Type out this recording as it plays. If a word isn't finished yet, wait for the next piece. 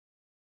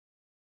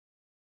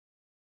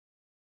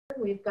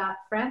we've got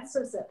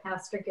Frances at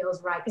Pastor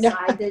Gill's right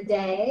side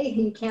today.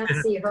 You can't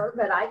see her,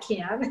 but I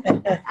can.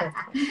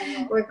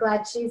 We're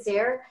glad she's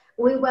here.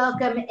 We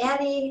welcome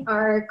Eddie,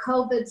 our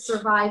COVID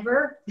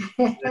survivor.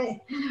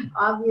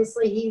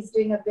 Obviously, he's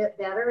doing a bit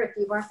better. If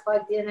you weren't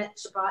plugged in at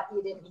Shabbat,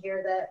 you didn't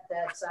hear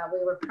that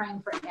we were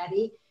praying for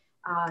Eddie.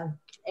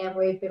 And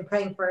we've been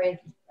praying for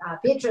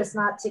Beatrice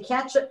not to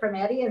catch it from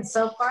Eddie. And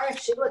so far,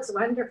 she looks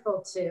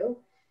wonderful, too.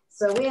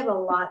 So we have a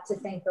lot to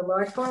thank the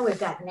Lord for. We've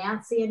got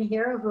Nancy in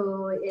here,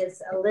 who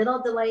is a little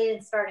delayed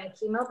in starting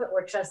chemo, but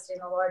we're trusting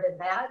the Lord in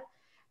that.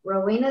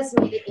 Rowena's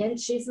made it in.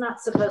 She's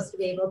not supposed to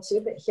be able to,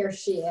 but here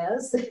she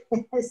is.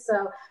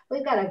 So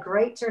we've got a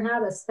great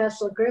turnout, a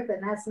special group,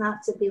 and that's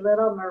not to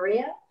belittle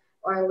Maria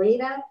or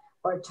Lita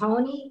or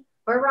Tony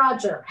or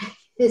Roger.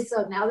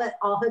 So now that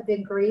all have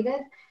been greeted,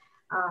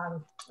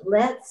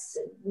 let's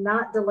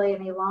not delay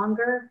any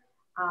longer.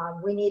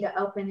 We need to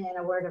open in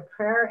a word of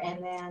prayer,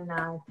 and then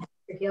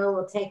Pastor Gill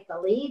will take the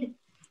lead.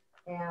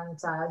 And,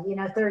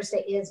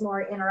 Thursday is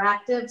more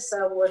interactive,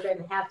 so we're going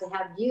to have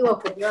you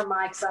open your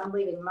mics. I'm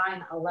leaving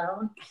mine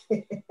alone.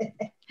 But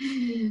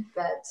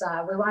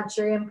we want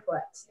your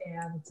input.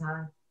 And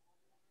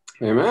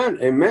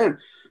Amen.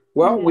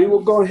 Well, we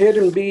will go ahead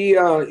and be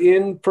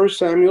in 1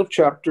 Samuel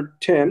chapter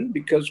 10,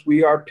 because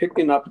we are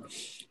picking up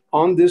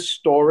on this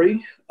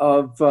story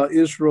of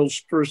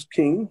Israel's first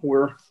king.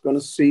 We're going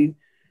to see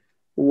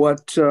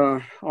what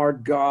our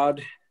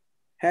God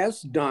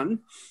has done.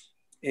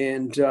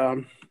 And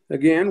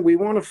again, we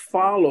want to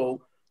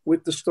follow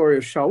with the story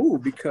of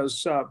Shaul,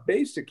 because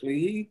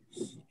basically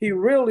he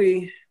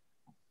really,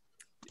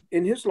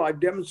 in his life,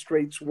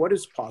 demonstrates what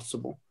is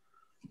possible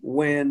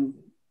when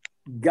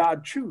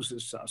God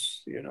chooses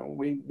us.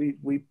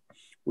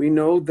 We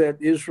know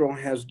that Israel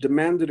has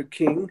demanded a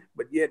king,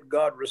 but yet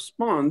God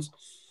responds.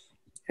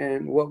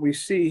 And what we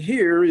see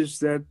here is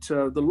that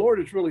the Lord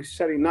is really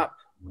setting up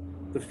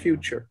the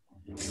future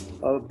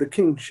of the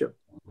kingship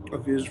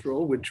of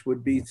Israel, which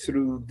would be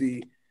through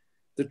the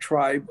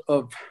tribe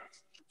of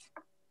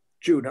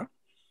Judah.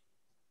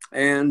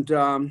 And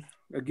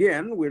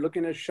again, we're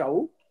looking at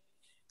Shaul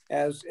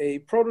as a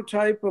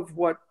prototype of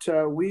what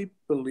we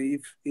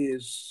believe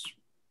is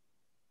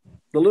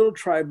the little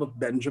tribe of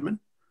Benjamin.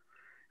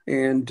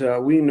 And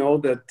we know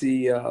that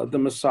the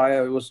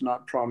Messiah was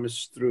not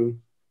promised through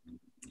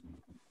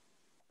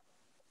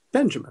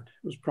Benjamin.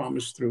 It was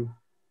promised through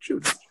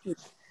Judah.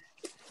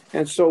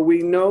 And so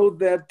we know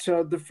that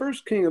the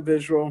first king of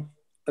Israel,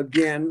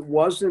 again,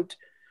 wasn't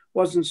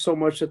so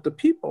much that the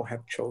people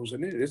have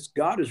chosen it. It's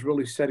God is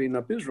really setting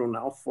up Israel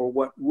now for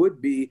what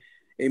would be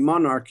a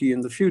monarchy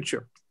in the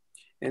future.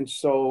 And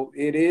so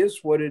it is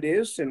what it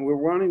is. And we're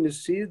wanting to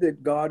see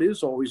that God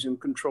is always in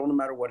control no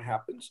matter what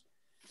happens.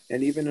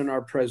 And even in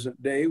our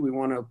present day, we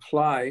want to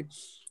apply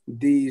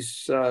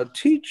these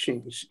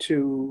teachings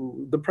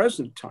to the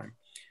present time,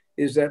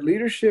 is that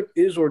leadership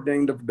is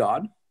ordained of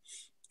God.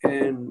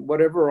 And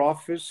whatever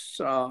office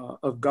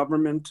of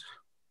government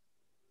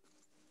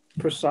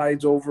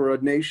presides over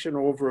a nation,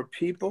 over a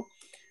people,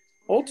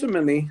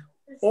 ultimately,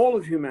 all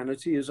of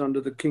humanity is under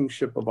the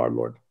kingship of our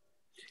Lord.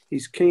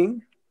 He's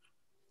king,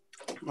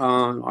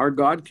 our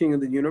God, king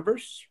of the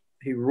universe.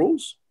 He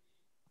rules.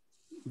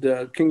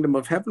 The kingdom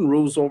of heaven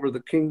rules over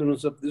the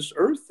kingdoms of this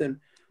earth, and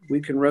we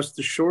can rest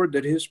assured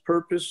that his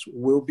purpose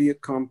will be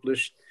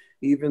accomplished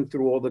even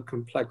through all the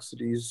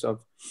complexities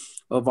of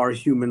our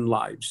human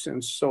lives.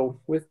 And so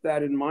with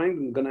that in mind,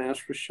 I'm going to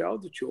ask Rochelle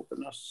that you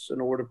open us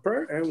in a word of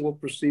prayer, and we'll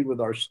proceed with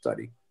our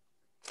study.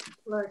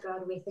 Lord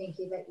God, we thank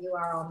you that you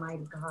are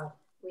Almighty God.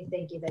 We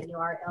thank you that you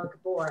are El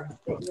Gabor,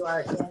 that you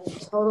are in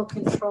total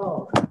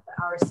control of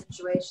our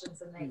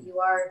situations, and that you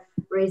are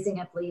raising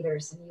up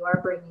leaders and you are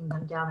bringing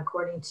them down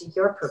according to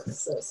your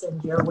purposes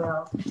and your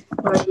will.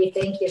 Lord, we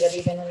thank you that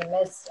even in the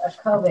midst of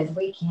COVID,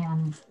 we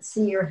can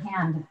see your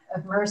hand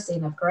of mercy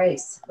and of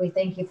grace. We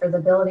thank you for the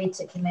ability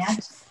to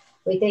connect.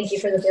 We thank you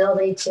for the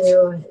ability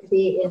to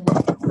be in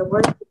the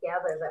word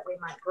together, that we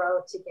might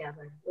grow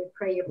together. We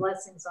pray your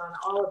blessings on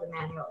all of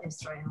Emmanuel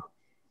Israel.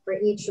 For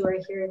each who are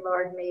hearing,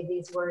 Lord, may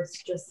these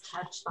words just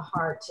touch the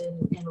heart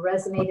and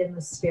resonate in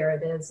the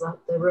spirit as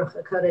the Ruach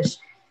HaKodesh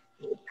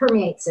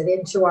permeates it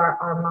into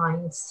our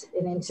minds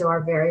and into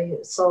our very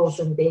souls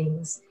and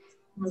beings.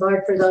 And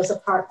Lord, for those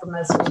apart from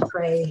us, we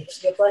pray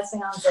your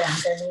blessing on them.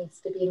 There needs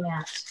to be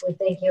met. We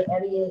thank you,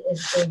 Eddie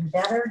is doing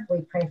better.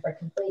 We pray for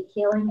complete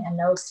healing and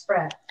no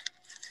spread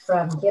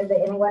from him to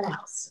anyone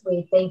else.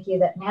 We thank you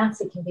that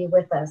Nancy can be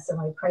with us,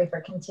 and we pray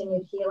for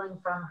continued healing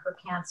from her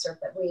cancer.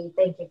 But we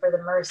thank you for the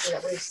mercy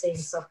that we've seen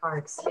so far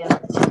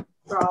extended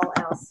for all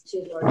else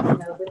too, Lord. You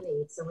know the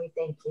needs, and we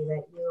thank you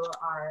that you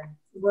are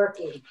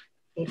working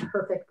a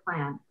perfect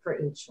plan for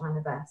each one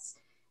of us.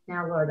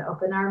 Now, Lord,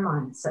 open our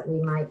minds that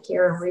we might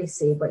hear and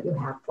receive what you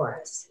have for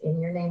us. In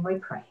your name we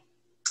pray.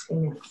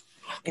 Amen.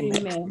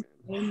 Amen.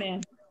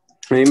 Amen.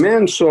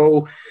 Amen.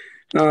 So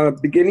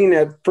beginning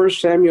at 1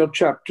 Samuel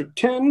chapter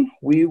 10,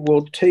 we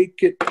will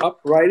take it up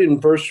right in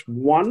verse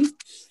 1,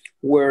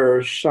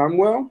 where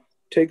Samuel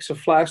takes a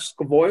flask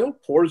of oil,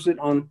 pours it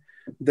on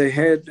the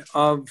head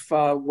of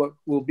what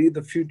will be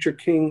the future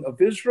king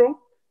of Israel,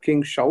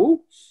 King Shaul,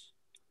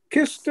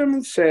 kissed him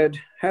and said,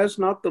 "Has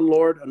not the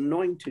Lord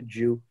anointed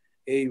you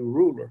a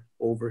ruler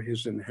over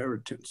his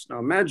inheritance?" Now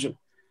imagine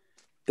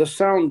the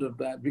sound of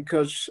that,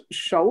 because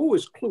Shaul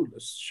is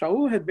clueless.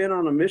 Shaul had been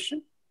on a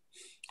mission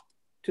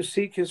to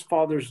seek his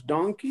father's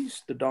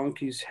donkeys. The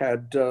donkeys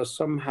had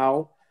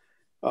somehow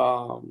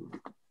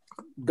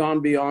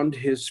gone beyond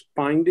his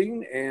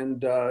finding,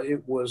 and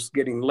it was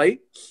getting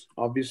late.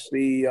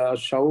 Obviously,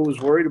 Shaul was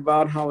worried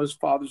about how his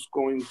father's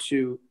going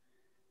to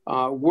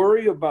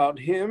worry about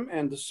him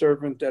and the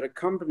servant that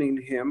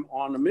accompanied him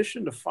on a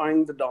mission to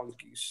find the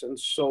donkeys. And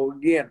so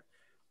again,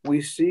 we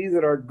see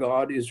that our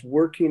God is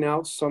working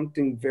out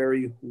something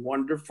very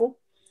wonderful.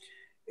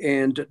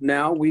 And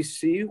now we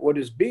see what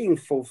is being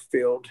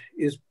fulfilled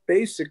is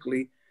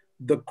basically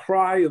the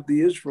cry of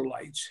the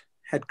Israelites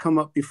had come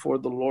up before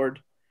the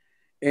Lord.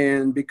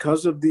 And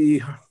because of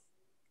the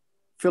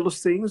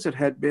Philistines that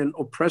had been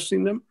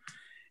oppressing them,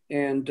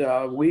 and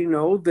we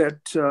know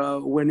that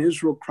when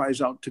Israel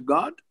cries out to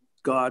God,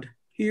 God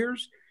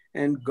hears,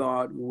 and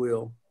God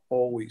will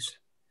always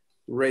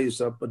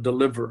raise up a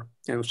deliverer.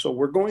 And so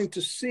we're going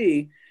to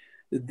see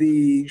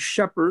the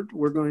shepherd,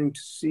 we're going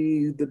to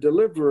see the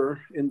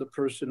deliverer in the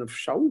person of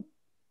Shaul.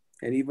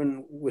 And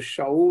even with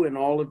Shaul and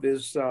all of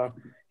his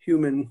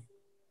human,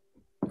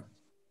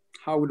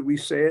 how would we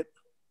say it?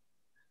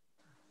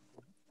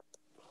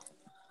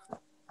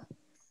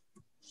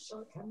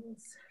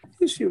 Shortcomings.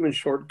 His human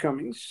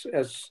shortcomings,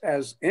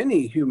 as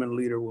any human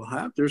leader will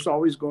have. There's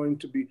always going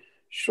to be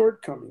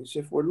shortcomings.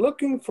 If we're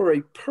looking for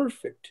a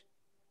perfect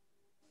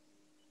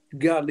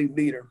godly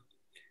leader,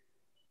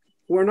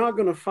 we're not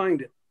going to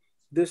find it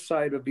this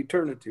side of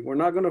eternity. We're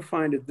not going to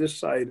find it this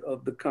side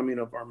of the coming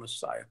of our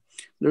Messiah.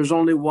 There's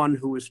only one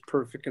who is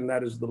perfect, and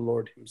that is the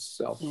Lord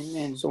himself.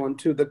 Amen. So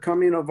unto the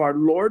coming of our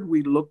Lord,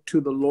 we look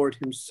to the Lord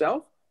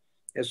himself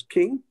as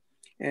king,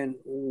 and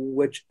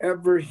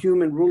whichever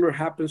human ruler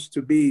happens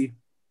to be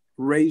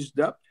raised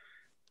up,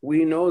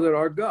 we know that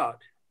our God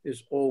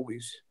is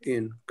always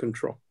in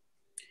control.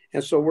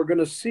 And so we're going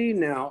to see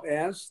now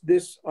as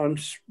this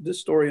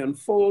story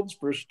unfolds,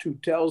 verse 2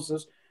 tells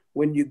us,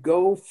 when you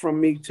go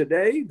from me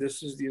today,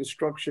 this is the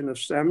instruction of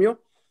Samuel,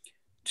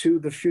 to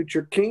the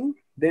future king,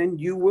 then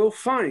you will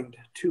find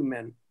two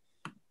men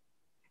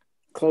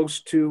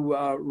close to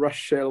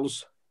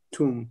Rachel's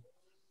tomb.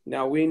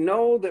 Now we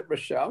know that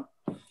Rachel,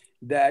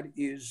 that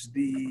is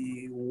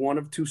the one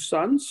of two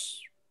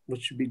sons,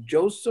 which would be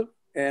Joseph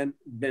and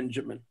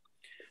Benjamin.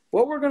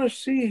 What we're going to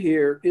see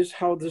here is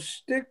how the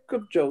stick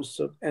of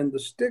Joseph and the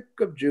stick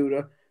of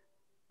Judah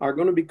are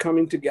going to be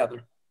coming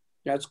together.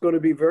 That's going to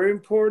be very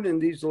important in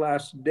these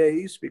last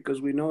days,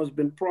 because we know it's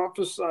been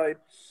prophesied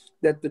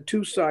that the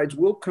two sides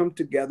will come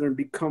together and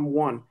become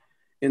one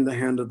in the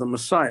hand of the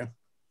Messiah.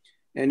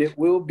 And it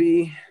will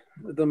be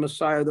the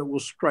Messiah that will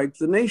strike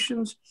the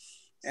nations,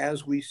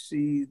 as we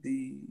see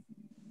the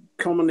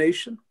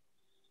culmination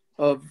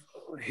of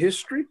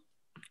history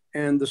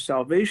and the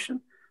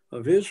salvation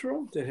of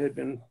Israel that had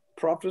been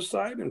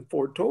prophesied and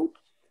foretold.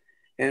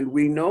 And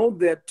we know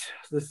that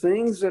the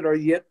things that are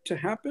yet to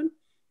happen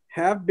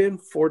have been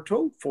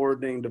foretold,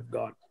 foreordained of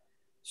God.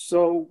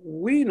 So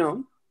we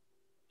know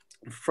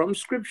from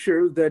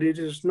scripture that it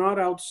is not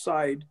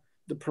outside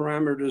the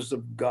parameters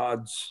of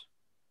God's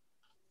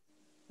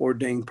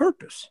ordained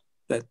purpose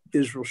that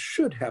Israel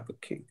should have a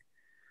king.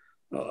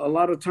 A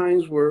lot of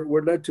times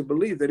we're led to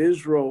believe that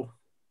Israel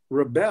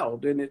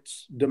rebelled and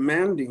it's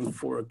demanding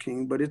for a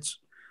king, but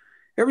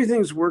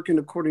everything's working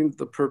according to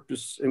the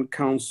purpose and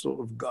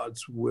counsel of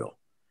God's will.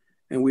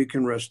 And we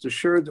can rest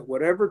assured that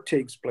whatever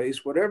takes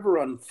place, whatever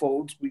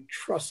unfolds, we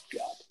trust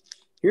God.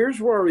 Here's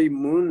where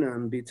emunah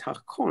and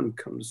bitachon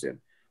comes in.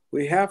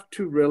 We have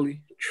to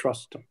really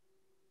trust him.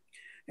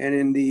 And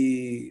in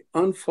the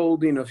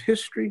unfolding of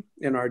history,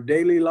 in our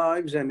daily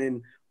lives, and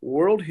in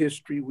world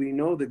history, we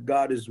know that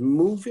God is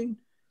moving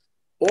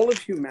all of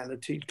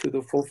humanity to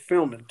the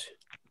fulfillment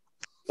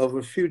of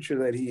a future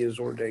that he has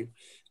ordained.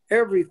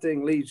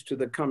 Everything leads to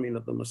the coming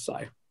of the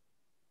Messiah.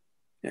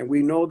 And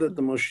we know that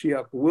the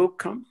Moshiach will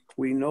come.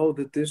 We know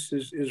that this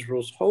is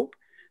Israel's hope.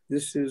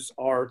 This is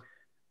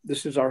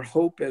our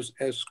hope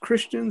as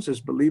Christians,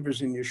 as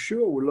believers in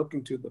Yeshua. We're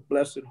looking to the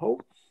blessed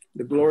hope,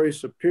 the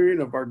glorious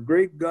appearing of our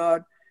great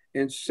God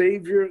and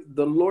Savior,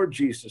 the Lord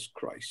Jesus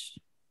Christ.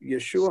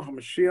 Yeshua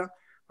HaMashiach,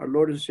 our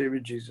Lord and Savior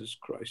Jesus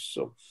Christ.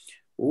 So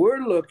we're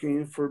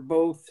looking for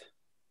both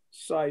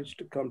sides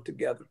to come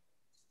together.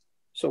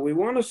 So we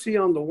want to see,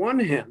 on the one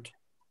hand,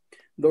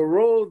 the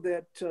role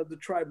that the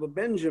tribe of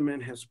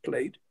Benjamin has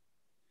played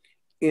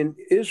in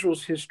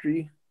Israel's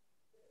history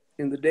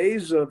in the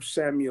days of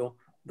Samuel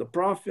the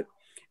prophet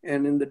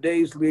and in the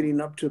days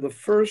leading up to the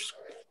first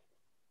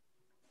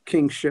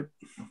kingship,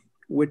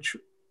 which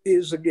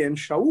is again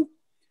Shaul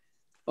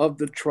of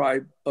the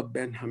tribe of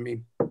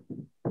Benjamin.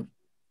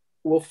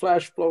 We'll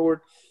flash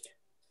forward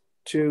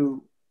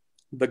to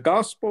the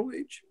gospel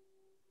age,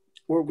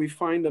 where we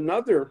find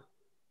another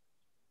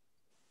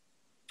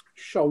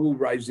Shaul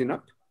rising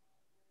up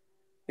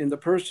in the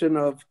person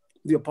of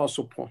the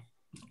Apostle Paul,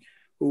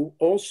 who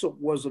also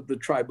was of the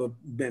tribe of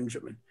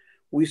Benjamin.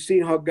 We see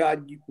how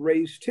God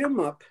raised him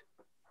up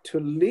to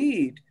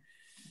lead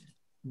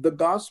the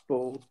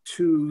gospel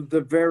to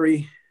the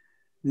very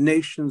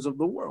nations of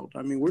the world.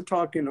 I mean, we're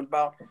talking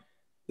about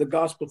the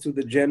gospel to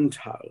the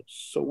Gentiles.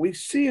 So we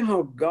see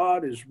how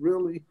God is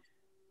really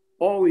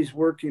always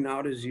working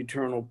out his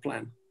eternal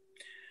plan.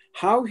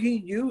 How he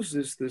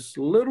uses this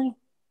little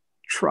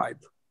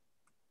tribe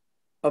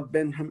of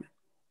Benjamin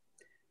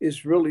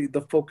is really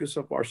the focus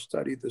of our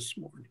study this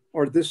morning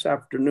or this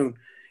afternoon.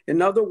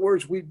 In other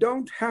words, we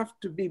don't have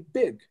to be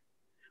big.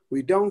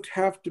 We don't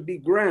have to be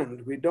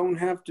grand. We don't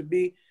have to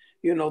be,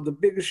 the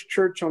biggest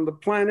church on the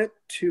planet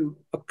to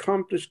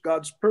accomplish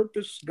God's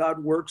purpose.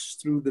 God works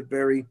through the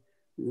very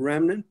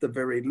remnant, the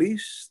very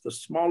least, the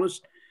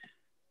smallest.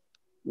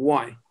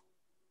 Why?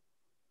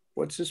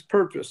 What's his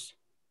purpose?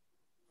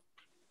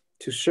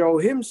 To show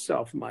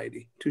himself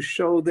mighty, to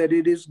show that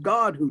it is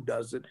God who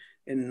does it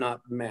and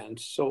not man.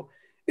 So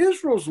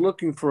Israel's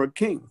looking for a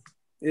king.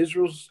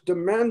 Israel's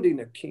demanding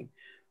a king.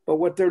 But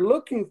what they're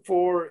looking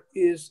for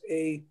is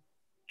a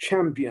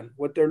champion.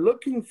 What they're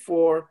looking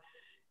for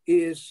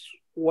is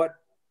what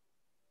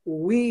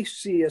we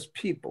see as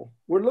people.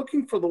 We're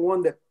looking for the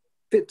one that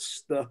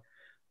fits the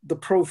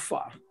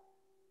profile,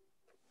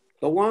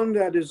 the one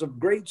that is of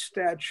great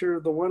stature,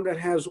 the one that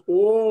has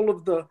all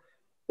of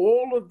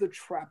the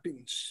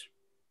trappings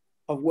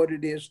of what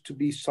it is to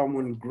be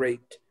someone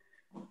great.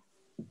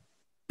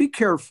 Be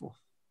careful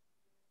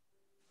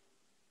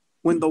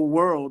when the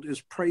world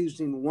is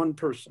praising one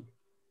person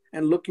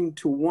and looking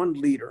to one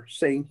leader,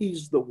 saying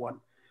he's the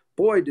one.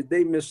 Boy, did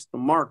they miss the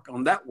mark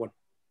on that one.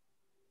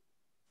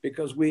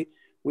 Because we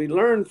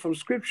learned from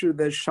scripture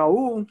that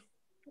Shaul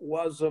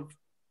was of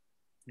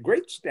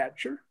great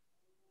stature.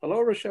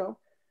 Hello, Rochelle.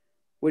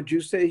 Would you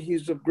say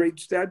he's of great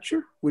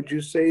stature? Would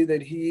you say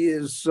that he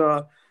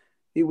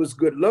was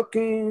good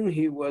looking?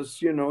 He was,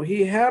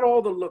 he had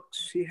all the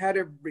looks. He had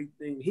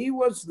everything. He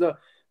was the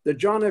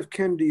John F.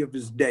 Kennedy of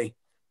his day.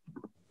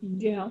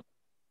 Yeah.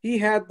 He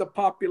had the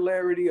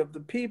popularity of the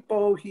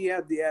people. He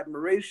had the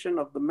admiration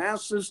of the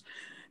masses.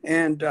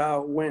 And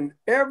when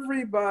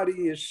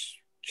everybody is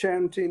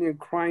chanting and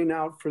crying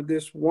out for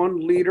this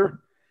one leader,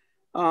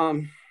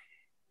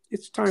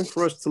 it's time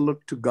for us to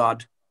look to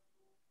God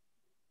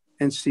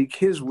and seek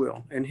his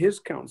will and his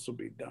counsel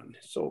be done.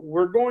 So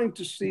we're going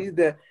to see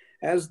that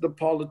as the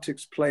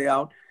politics play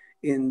out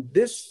in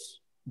this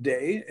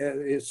day,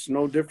 it's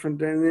no different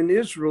than in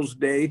Israel's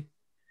day.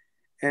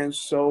 And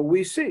so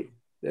we see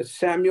that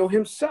Samuel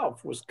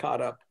himself was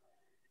caught up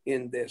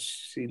in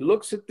this. He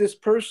looks at this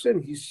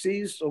person, he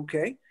sees,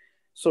 okay,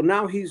 so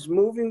now he's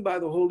moving by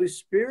the Holy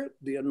Spirit.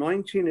 The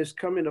anointing is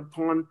coming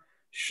upon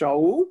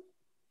Shaul,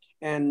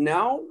 and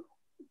now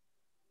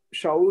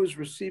Shaul is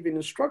receiving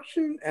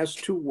instruction as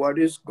to what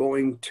is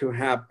going to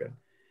happen.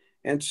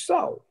 And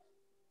so,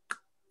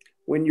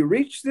 when you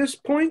reach this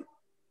point,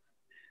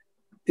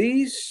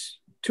 these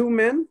two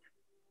men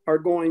are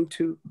going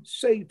to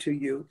say to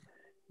you,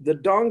 the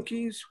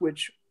donkeys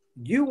which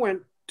you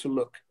went to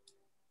look,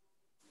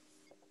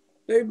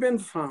 they've been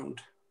found.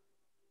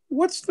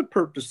 What's the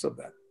purpose of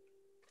that?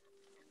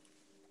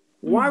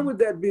 Why would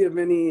that be of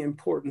any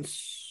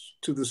importance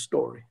to the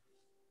story?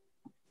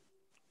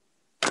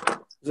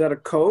 Is that a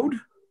code?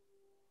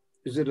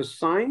 Is it a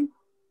sign?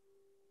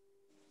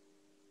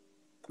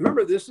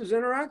 Remember, this is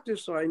interactive,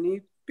 so I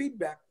need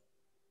feedback.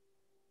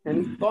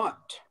 Any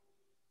thought?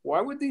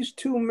 Why would these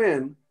two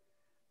men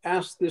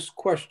ask this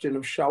question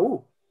of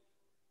Shaul?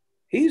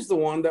 He's the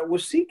one that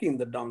was seeking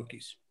the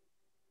donkeys.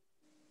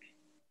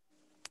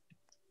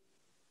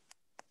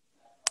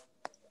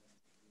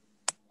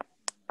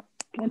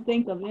 Can't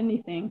think of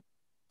anything.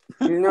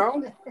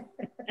 No?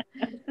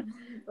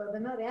 Well, they're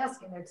not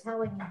asking, they're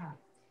telling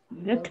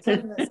you. They're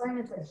telling the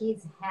assignment that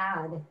he's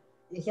had.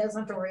 He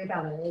doesn't have to worry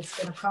about it. It's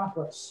been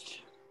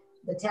accomplished.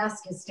 The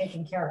task is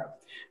taken care of.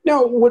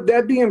 Now, would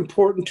that be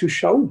important to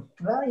Shaul?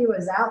 Well, he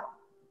was out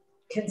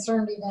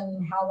concerned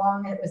even how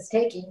long it was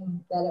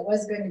taking, that it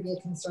was going to be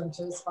a concern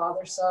to his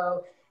father.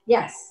 So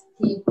yes,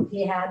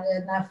 he had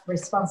enough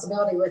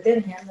responsibility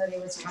within him that he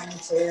was trying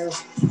to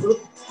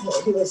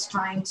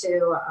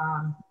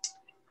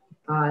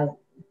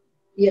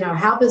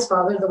help his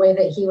father the way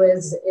that he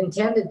was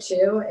intended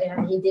to.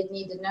 And he did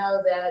need to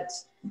know that,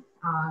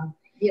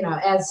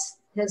 as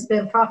has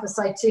been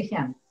prophesied to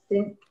him,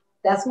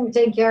 that's going to be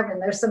taken care of.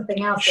 And there's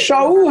something else.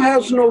 Shaul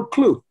has no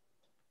clue.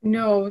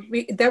 No,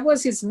 that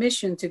was his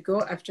mission, to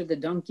go after the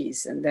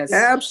donkeys, and that's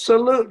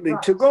absolutely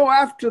right. To go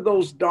after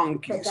those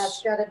donkeys. But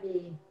that's got to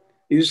be,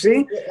 you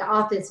see,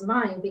 off his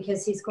mind,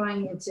 because he's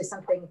going into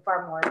something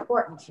far more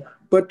important here.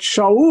 But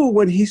Shaul,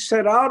 when he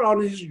set out on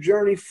his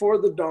journey for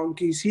the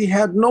donkeys, he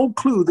had no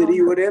clue that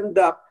he would end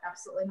up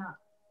absolutely not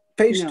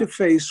face to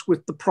face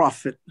with the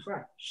prophet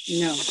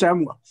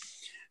Samuel.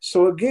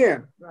 So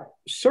again,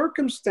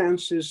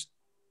 circumstances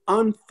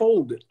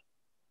unfolded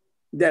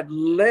that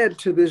led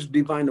to this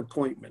divine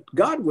appointment.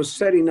 God was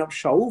setting up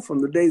Shaul from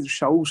the day that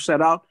Shaul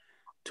set out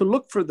to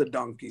look for the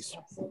donkeys.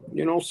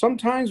 Absolutely.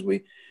 Sometimes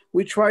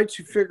we try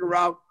to figure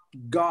out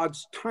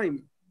God's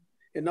timing.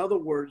 In other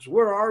words,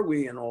 where are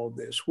we in all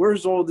this?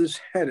 Where's all this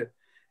headed?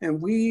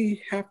 And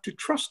we have to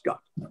trust God.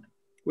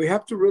 We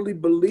have to really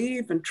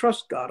believe and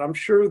trust God. I'm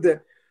sure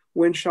that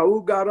when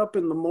Shaul got up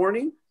in the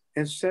morning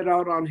and set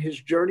out on his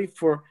journey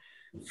for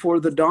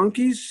the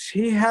donkeys,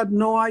 he had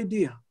no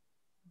idea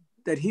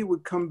that he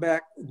would come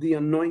back the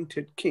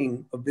anointed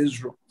king of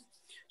Israel.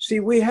 See,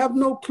 we have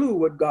no clue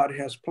what God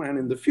has planned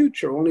in the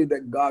future, only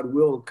that God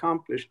will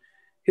accomplish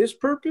his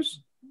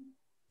purpose.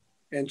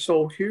 And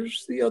so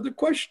here's the other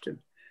question.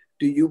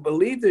 Do you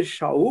believe that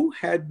Shaul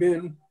had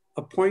been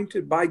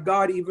appointed by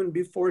God even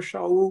before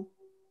Shaul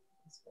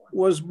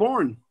was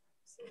born?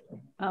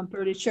 I'm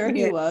pretty sure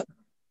he was.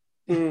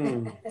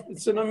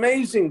 It's an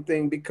amazing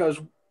thing,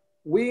 because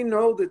we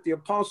know that the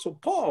Apostle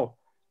Paul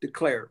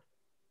declared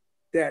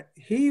that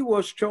he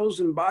was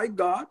chosen by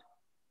God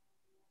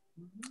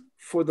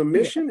for the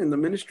mission and the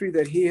ministry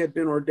that he had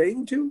been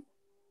ordained to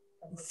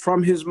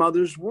from his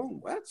mother's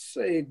womb. That's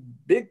a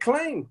big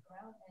claim.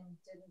 Well, and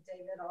didn't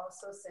David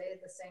also say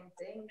the same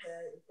thing,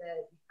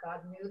 that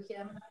God knew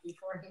him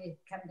before he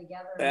came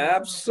together?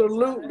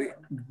 Absolutely.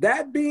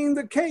 That being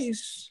the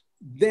case,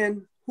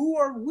 then who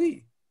are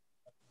we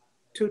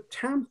to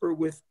tamper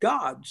with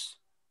God's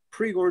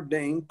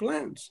preordained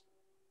plans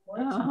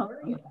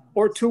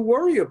or to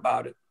worry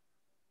about it?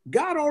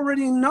 God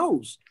already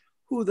knows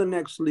who the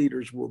next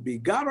leaders will be.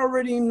 God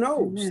already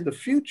knows the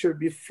future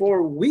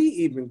before we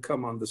even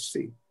come on the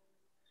scene.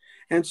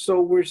 And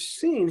so we're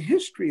seeing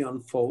history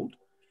unfold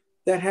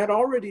that had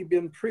already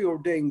been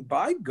preordained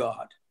by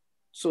God.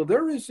 So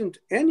there isn't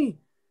any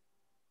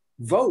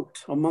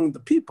vote among the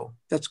people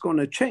that's going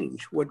to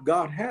change what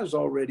God has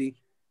already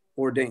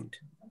ordained.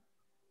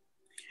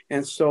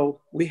 And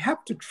so we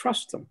have to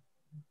trust him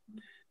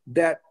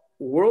that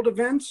world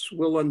events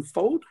will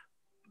unfold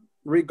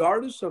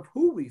regardless of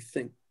who we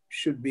think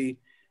should be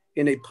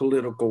in a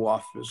political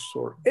office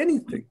or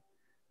anything.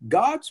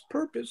 God's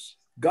purpose,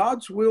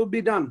 God's will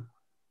be done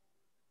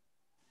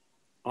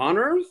on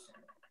earth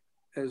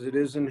as it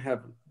is in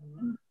heaven.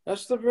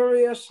 That's the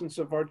very essence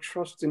of our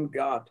trust in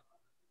God.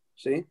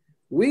 See,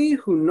 we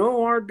who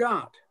know our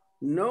God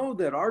know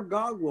that our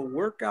God will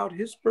work out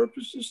his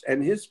purposes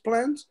and his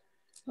plans,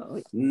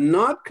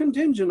 not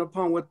contingent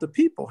upon what the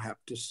people have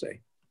to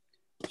say.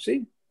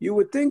 See, you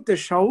would think that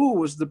Shaul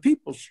was the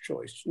people's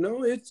choice.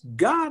 No, it's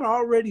God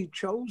already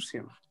chose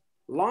him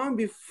long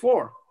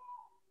before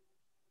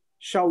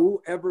Shaul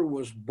ever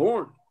was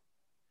born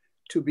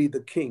to be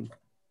the king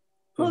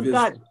of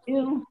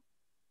Israel.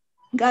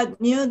 God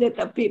knew that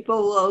the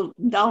people will,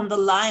 down the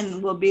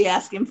line, will be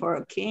asking for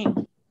a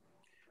king.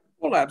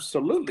 Well,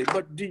 absolutely.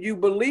 But do you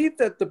believe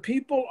that the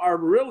people are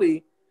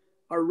really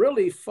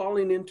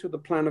falling into the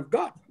plan of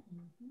God?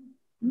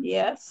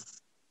 Yes.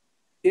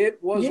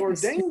 It was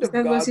ordained of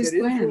God that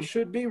Israel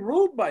should be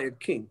ruled by a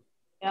king.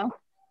 Yeah.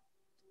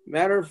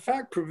 Matter of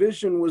fact,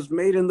 provision was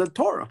made in the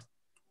Torah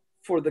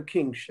for the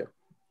kingship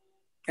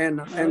and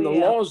the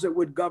laws that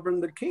would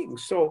govern the king.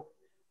 So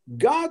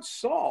God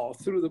saw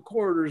through the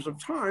corridors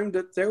of time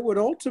that there would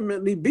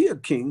ultimately be a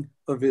king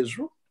of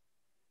Israel,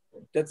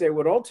 that there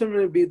would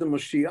ultimately be the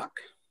Mashiach,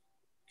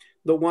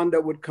 the one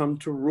that would come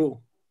to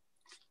rule.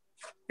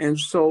 And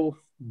so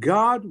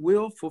God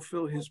will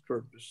fulfill his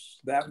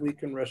purpose. That we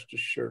can rest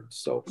assured.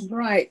 So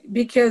right,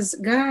 because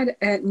God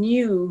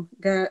knew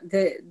that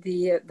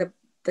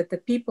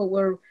the people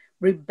were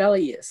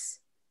rebellious.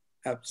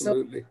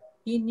 Absolutely. So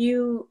he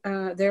knew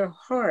their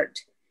heart,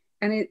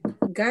 and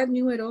God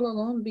knew it all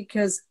along,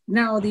 because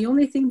now the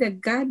only thing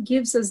that God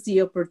gives us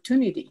the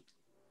opportunity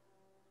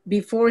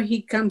before he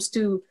comes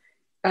to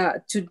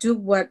do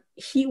what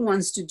he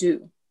wants to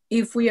do.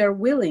 If we are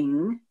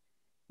willing,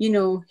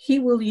 he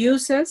will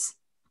use us.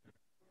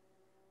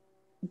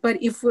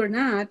 But if we're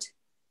not,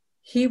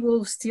 he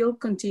will still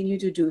continue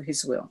to do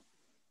his will.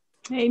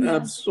 Amen.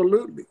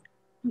 Absolutely.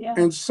 Yeah.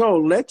 And so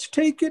let's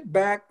take it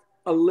back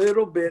a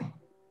little bit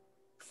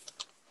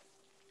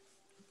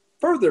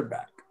further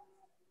back.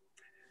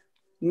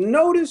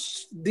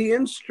 Notice the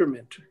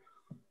instrument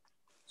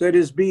that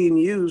is being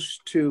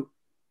used to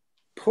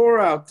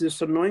pour out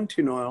this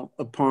anointing oil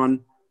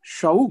upon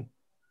Shaul.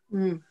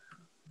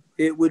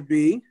 It would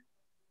be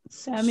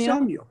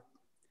Samuel.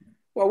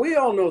 Well, we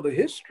all know the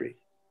history.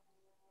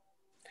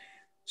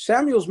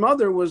 Samuel's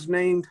mother was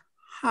named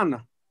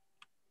Hannah.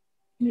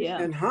 Yeah.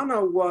 And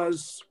Hannah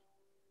was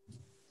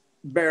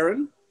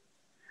barren,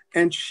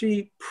 and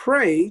she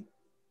prayed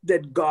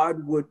that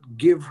God would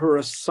give her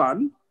a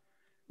son,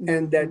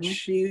 and that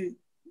she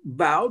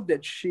vowed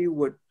that she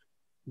would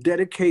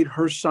dedicate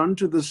her son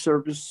to the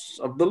service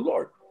of the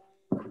Lord.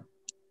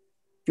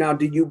 Now,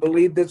 do you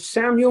believe that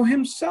Samuel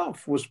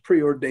himself was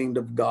preordained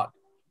of God?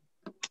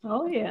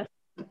 Oh, yes.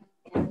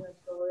 And would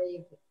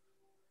believe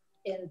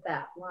in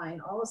that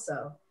line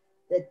also.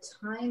 The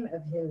time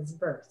of his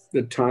birth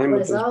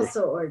was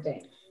also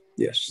ordained.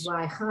 Yes.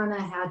 Why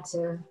Hannah had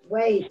to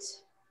wait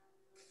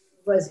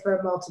was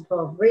for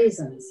multiple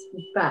reasons,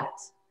 but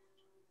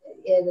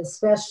it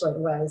especially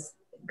was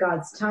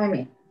God's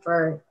timing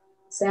for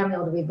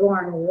Samuel to be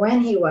born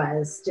when he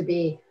was, to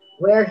be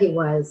where he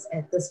was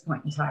at this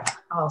point in time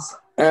also.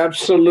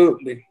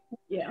 Absolutely.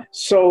 Yeah.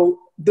 So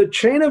the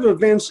chain of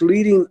events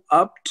leading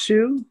up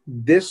to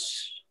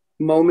this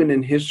moment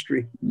in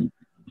history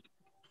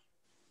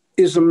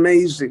is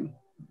amazing,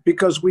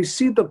 because we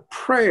see the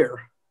prayer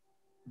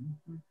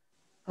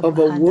of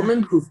a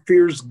woman who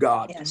fears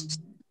God. Yes.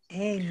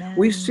 Amen.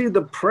 We see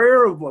the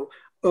prayer of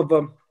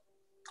a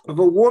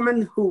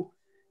woman who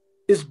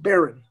is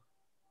barren,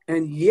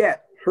 and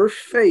yet her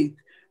faith,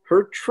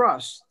 her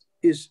trust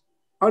is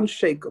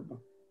unshakable,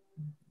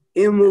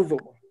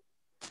 immovable.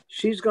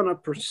 She's going to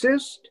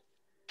persist,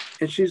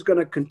 and she's going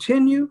to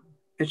continue,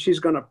 and she's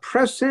going to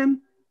press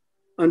in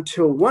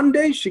until one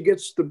day she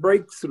gets the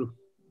breakthrough.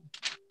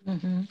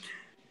 Mm-hmm.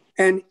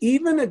 And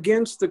even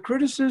against the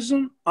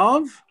criticism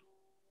of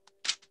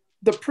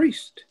the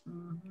priest.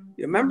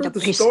 You remember the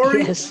priest,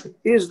 story? yes.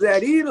 Is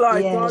that Eli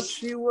Yes. thought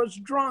she was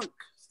drunk,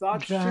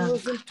 thought she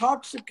was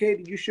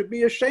intoxicated. You should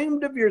be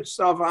ashamed of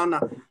yourself,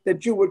 Anna,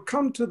 that you would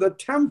come to the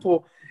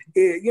temple,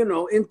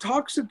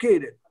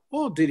 intoxicated.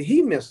 Oh, did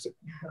he miss it?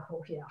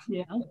 Oh, yeah.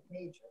 Yeah.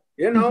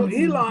 You know,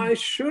 Eli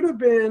should have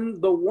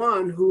been the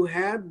one who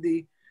had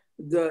the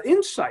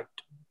insight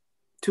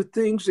to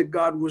things that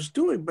God was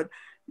doing. But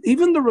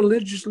even the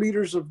religious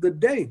leaders of the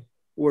day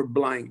were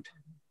blind,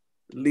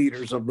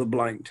 leaders of the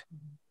blind.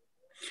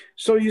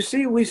 So you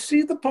see, we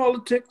see the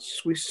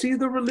politics, we see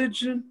the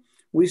religion,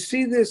 we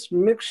see this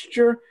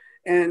mixture,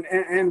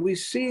 and we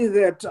see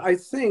that I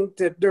think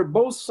that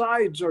both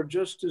sides are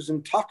just as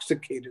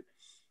intoxicated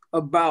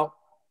about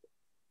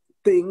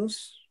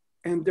things,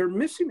 and they're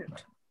missing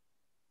it.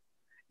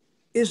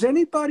 Is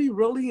anybody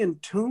really in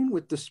tune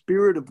with the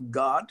Spirit of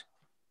God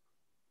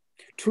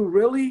to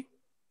really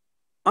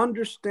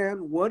understand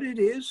what it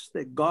is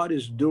that God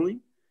is doing?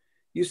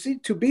 You see,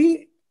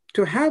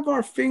 to have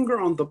our finger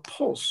on the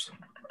pulse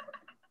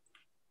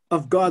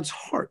of God's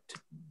heart,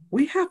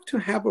 we have to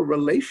have a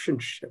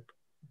relationship.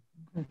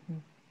 Mm-hmm.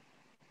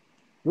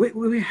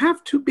 We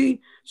have to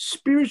be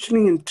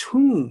spiritually in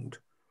tuned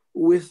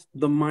with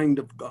the mind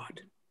of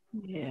God.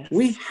 Yes.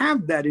 We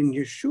have that in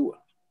Yeshua.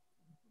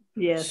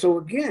 Yes. So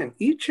again,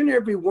 each and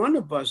every one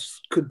of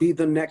us could be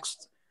the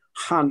next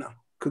Hannah,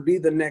 could be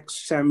the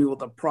next Samuel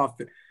the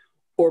prophet,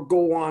 or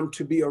go on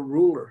to be a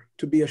ruler,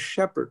 to be a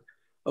shepherd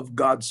of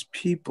God's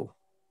people.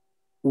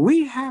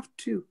 We have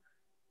to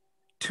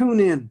tune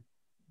in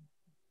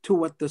to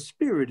what the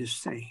Spirit is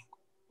saying,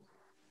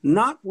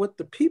 not what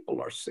the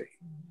people are saying,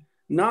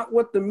 not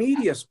what the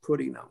media is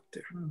putting out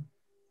there.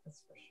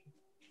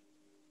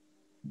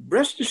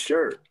 Rest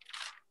assured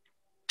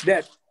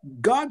that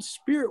God's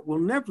Spirit will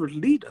never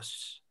lead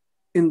us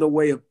in the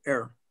way of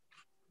error.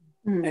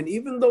 And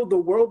even though the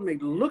world may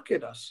look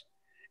at us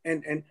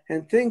and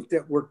think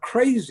that we're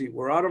crazy,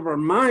 we're out of our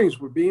minds,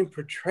 we're being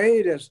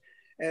portrayed as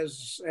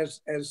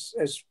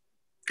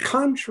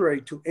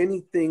contrary to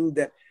anything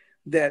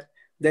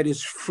that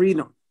is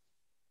freedom.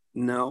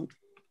 No.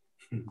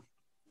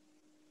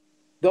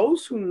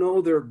 Those who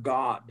know their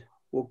God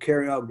will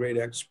carry out great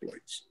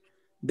exploits.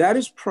 That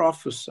is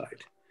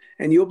prophesied.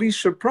 And you'll be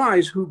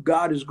surprised who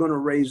God is going to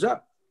raise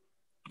up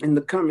in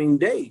the coming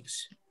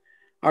days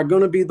are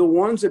going to be the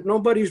ones that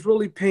nobody's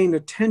really paying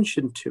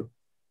attention to,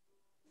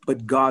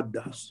 but God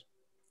does.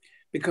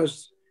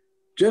 Because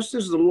just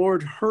as the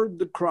Lord heard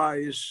the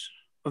cries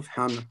of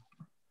Hannah,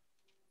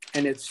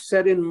 and it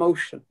set in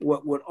motion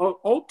what would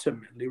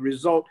ultimately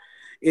result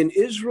in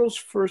Israel's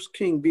first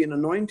king being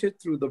anointed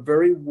through the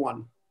very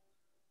one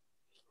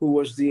who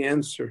was the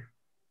answer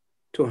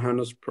to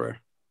Hannah's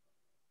prayer.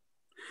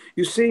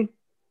 You see,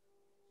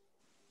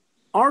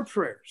 our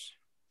prayers,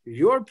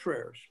 your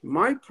prayers,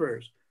 my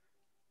prayers,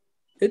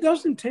 it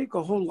doesn't take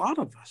a whole lot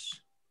of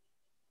us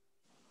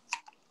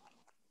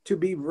to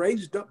be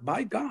raised up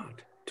by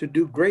God to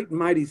do great,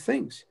 mighty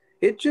things.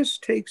 It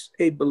just takes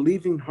a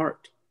believing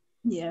heart.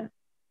 Yeah.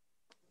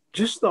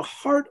 Just the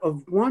heart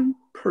of one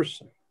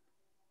person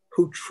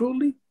who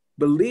truly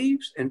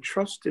believes and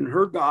trusts in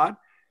her God,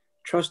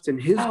 trusts in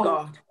his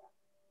God.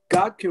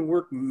 God can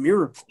work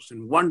miracles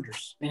and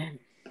wonders.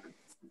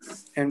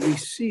 And we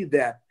see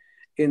that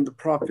in the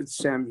prophet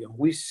Samuel.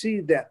 We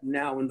see that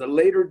now in the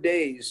later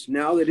days,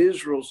 now that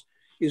Israel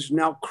is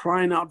now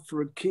crying out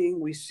for a king.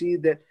 We see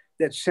that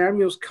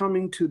Samuel's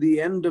coming to the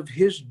end of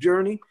his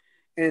journey,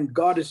 and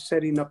God is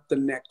setting up the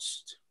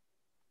next.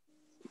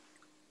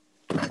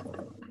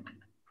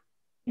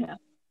 Yeah.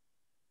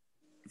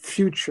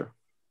 Future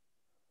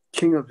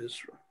king of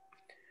Israel.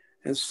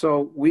 And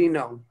so we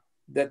know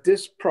that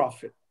this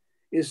prophet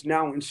is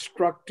now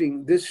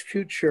instructing this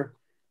future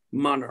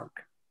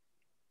monarch.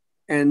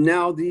 And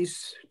now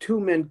these two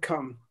men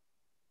come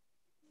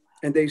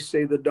and they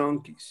say the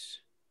donkeys.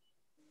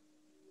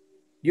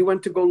 You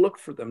went to go look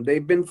for them.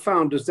 They've been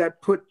found. Does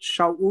that put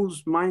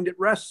Shaul's mind at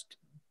rest?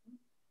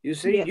 You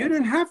see, Yes. You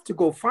didn't have to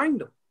go find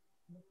them.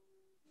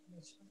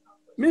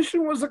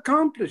 Mission was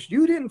accomplished.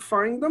 You didn't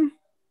find them.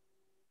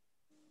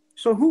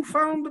 So who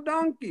found the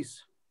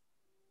donkeys?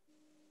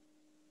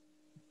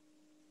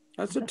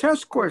 That's a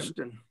test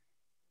question.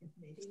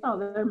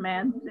 Other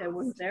man that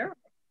was there.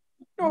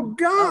 Oh,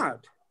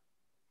 God.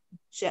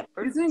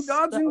 shepherds. You think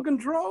God's in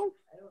control?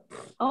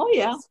 Oh,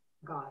 yeah.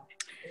 God.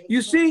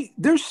 You see,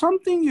 there's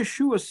something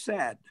Yeshua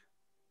said.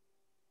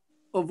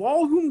 Of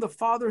all whom the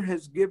Father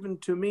has given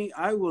to me,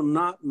 I will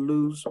not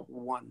lose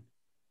one.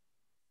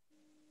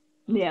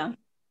 Yeah.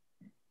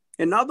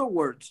 In other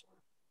words,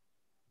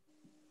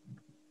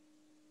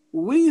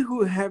 we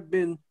who have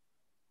been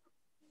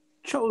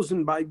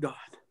chosen by God,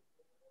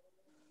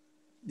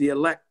 the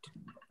elect,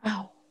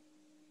 Oh.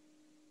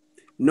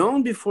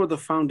 known before the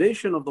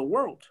foundation of the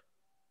world,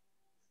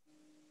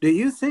 do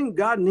you think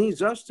God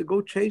needs us to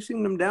go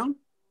chasing them down?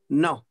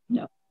 No.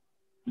 No.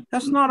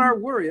 That's not our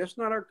worry. That's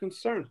not our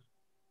concern.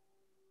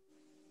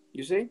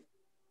 You see?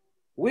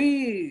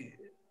 We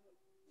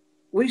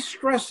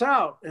stress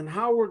out in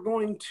how we're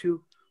going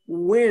to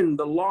win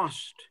the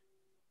lost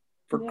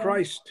for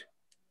Christ.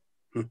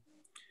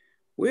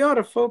 We ought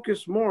to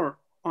focus more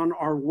on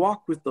our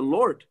walk with the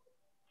Lord.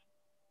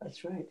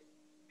 That's right.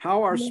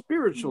 How our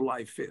spiritual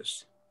life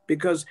is.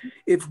 Because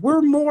if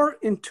we're more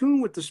in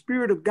tune with the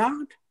Spirit of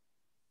God,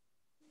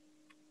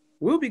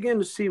 we'll begin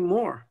to see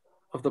more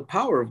of the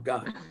power of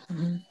God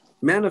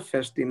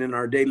manifesting in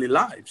our daily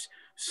lives.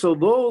 So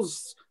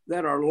those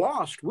that are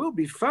lost will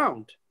be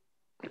found.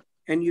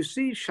 And you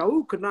see,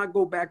 Shaul could not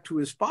go back to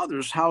his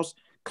father's house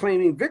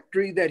claiming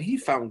victory that he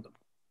found them.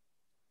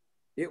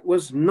 It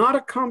was not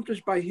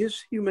accomplished by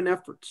his human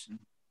efforts.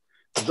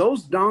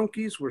 Those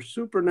donkeys were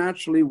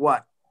supernaturally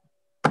what?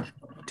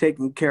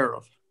 Taken care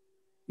of.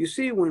 You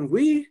see, when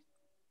we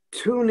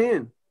tune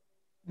in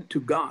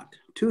to God,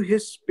 to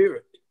his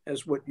spirit,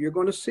 as what you're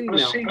going to see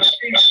now,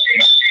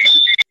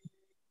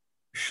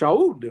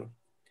 Shaul do,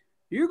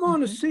 you're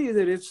going to see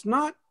that it's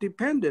not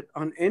dependent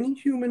on any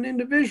human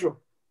individual.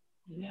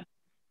 Yeah.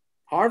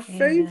 Our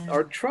faith, Amen.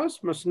 our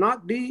trust must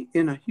not be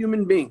in a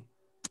human being.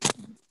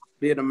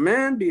 Be it a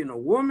man, be it a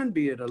woman,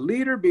 be it a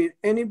leader, be it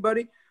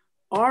anybody.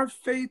 Our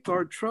faith,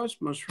 our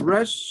trust must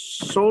rest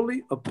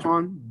solely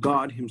upon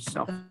God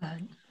himself.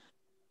 God.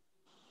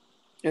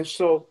 And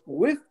so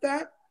with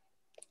that,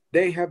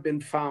 they have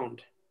been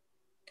found.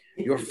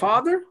 Your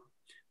father,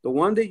 the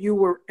one that you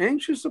were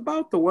anxious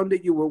about, the one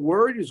that you were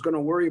worried is going to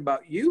worry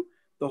about you.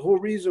 The whole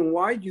reason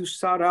why you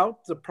sought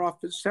out the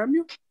prophet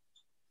Samuel.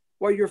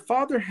 Well, your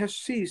father has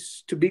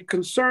ceased to be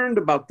concerned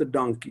about the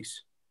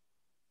donkeys.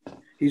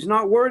 He's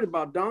not worried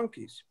about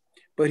donkeys,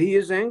 but he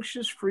is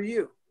anxious for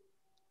you,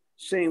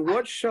 saying,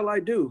 what shall I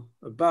do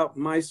about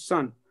my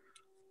son?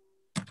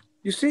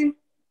 You see,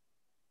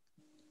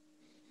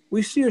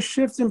 we see a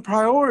shift in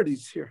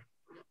priorities here.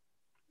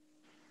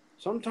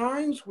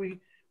 Sometimes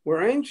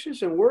we're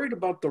anxious and worried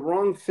about the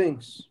wrong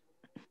things.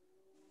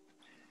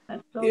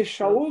 Is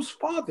Shaul's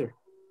father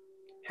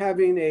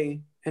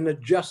having an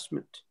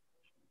adjustment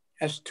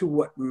as to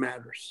what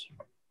matters?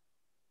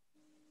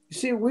 You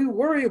see, we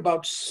worry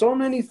about so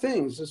many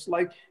things. It's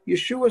like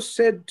Yeshua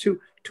said to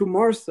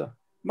Martha,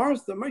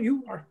 Martha,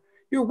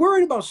 you're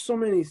worried about so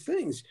many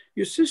things.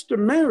 Your sister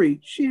Mary,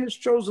 she has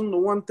chosen the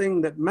one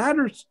thing that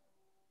matters.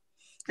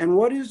 And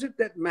what is it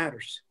that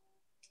matters?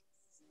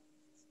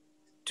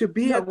 To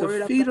be at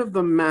the feet of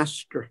the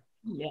Master.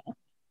 Yeah.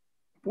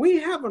 We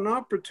have an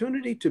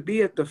opportunity to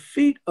be at the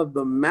feet of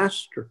the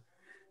Master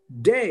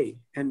day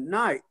and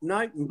night,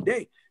 night and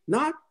day,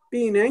 not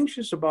being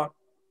anxious about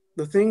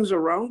the things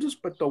around us,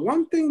 but the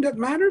one thing that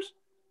matters,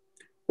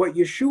 what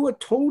Yeshua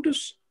told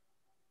us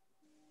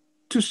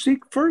to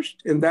seek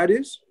first, and that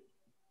is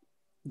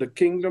the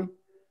kingdom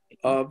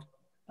of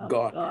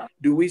God.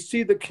 Do we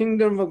see the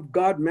kingdom of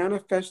God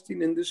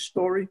manifesting in this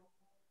story?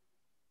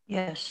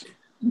 Yes.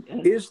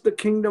 Is the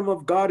kingdom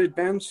of God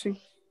advancing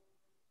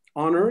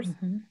on earth?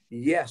 Mm-hmm.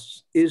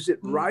 Yes. Is it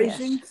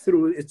rising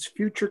through its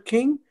future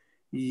king?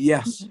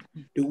 Yes.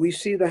 Do we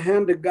see the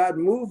hand of God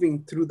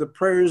moving through the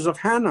prayers of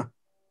Hannah?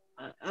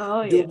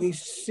 Do we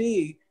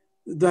see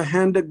the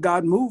hand of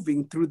God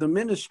moving through the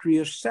ministry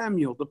of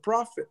Samuel, the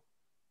prophet?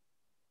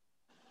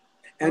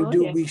 And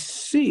do we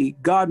see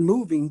God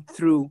moving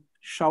through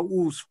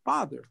Shaul's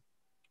father,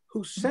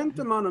 who sent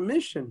them on a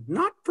mission,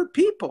 not for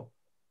people,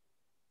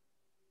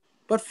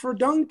 but for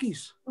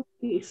donkeys?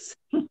 Okay?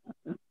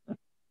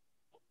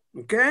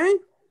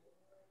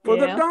 For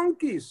the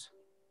donkeys.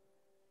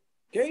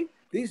 Okay?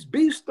 These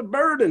beasts of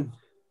burden,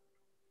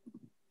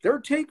 they're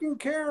taken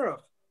care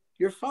of.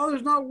 Your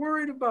father's not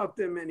worried about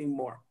them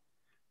anymore.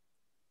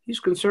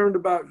 He's concerned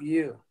about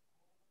you.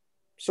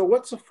 So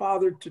what's a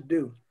father to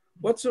do?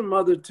 What's a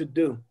mother to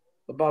do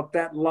about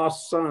that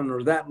lost son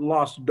or that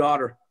lost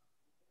daughter?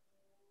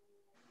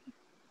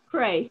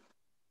 Pray.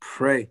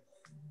 Pray.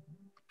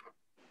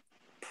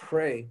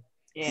 Pray.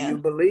 Yeah. Do you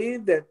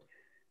believe that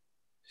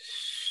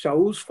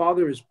Shaul's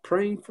father is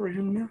praying for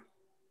him now?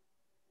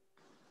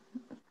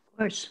 Of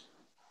course.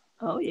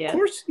 Oh, yeah. Of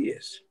course he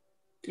is.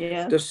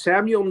 Yeah. Does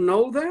Samuel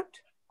know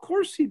that? Of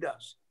course he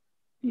does.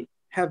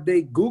 Have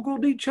they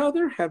Googled each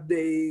other? Have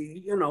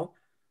they,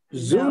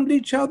 Zoomed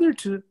each other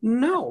to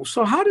know?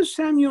 So how does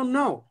Samuel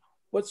know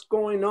what's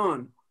going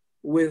on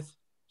with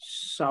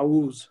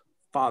Saul's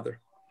father?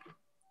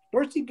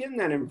 Where's he getting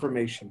that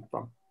information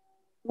from?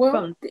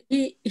 Well,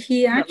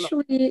 he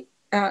actually,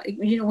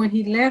 when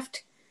he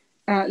left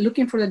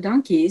looking for the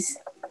donkeys,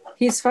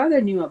 his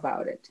father knew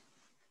about it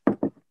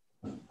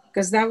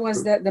because that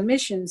was the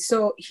mission.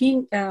 So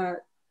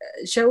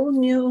Shaul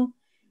knew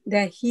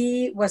that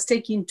he was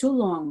taking too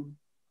long.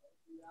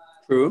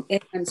 True.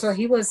 And so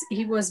he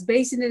was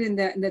basing it in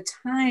the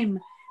time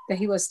that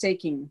he was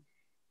taking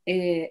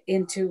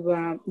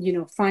into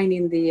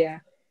finding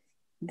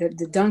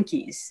the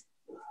donkeys.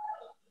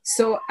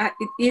 So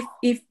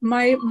if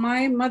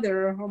my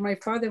mother or my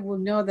father will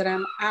know that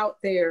I'm out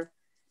there,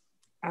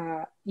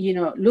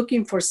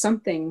 looking for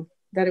something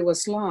that it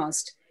was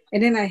lost,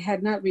 and then I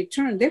had not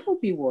returned, they will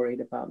be worried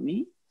about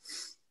me.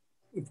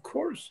 Of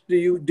course. Do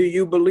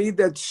you believe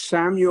that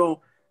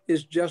Samuel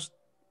is just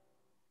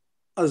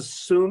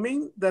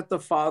assuming that the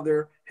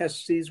father has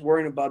ceased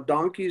worrying about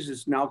donkeys,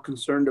 is now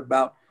concerned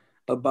about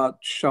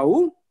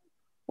Shaul?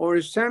 Or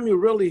is Samuel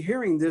really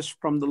hearing this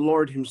from the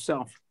Lord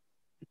himself?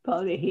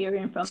 Probably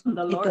hearing from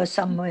the It Lord. was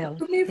Samuel.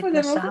 It was It was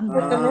the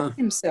Samuel. Lord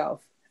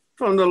himself.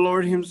 From the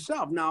Lord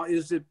himself. Now,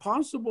 is it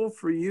possible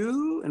for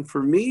you and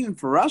for me and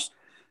for us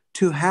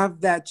to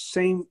have that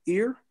same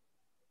ear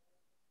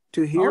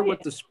to hear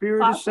what the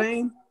Spirit is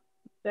saying?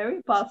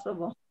 Very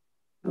possible.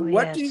 Oh,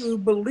 What yes. do you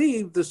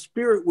believe the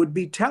Spirit would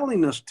be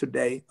telling us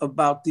today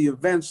about the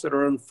events that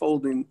are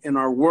unfolding in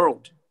our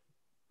world?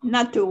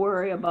 Not to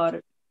worry about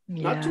it.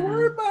 Not to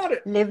worry about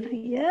it. Leave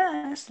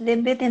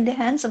it in the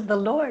hands of the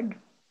Lord.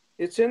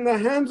 It's in the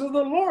hands of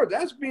the Lord.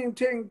 That's being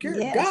taken care of.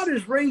 Yes. God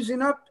is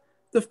raising up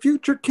the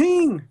future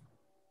king.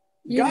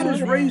 God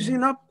is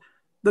raising up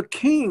the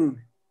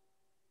king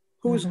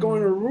who is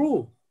going to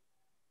rule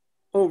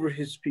over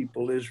his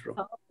people, Israel.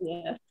 Oh,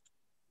 yeah.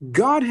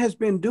 God has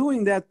been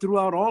doing that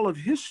throughout all of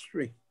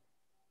history.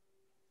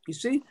 You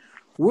see,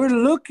 we're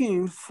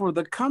looking for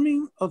the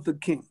coming of the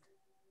king,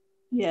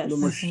 Yes. the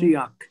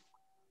Mashiach,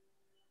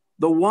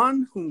 the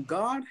one whom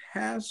God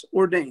has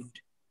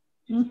ordained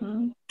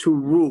to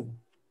rule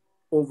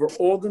over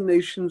all the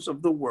nations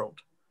of the world.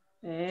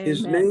 Amen.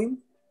 His name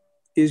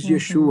is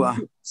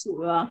Yeshua.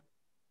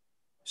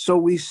 So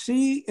we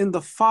see in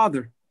the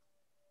Father,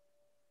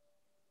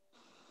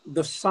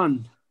 the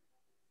Son,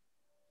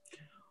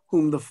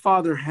 whom the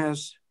Father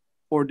has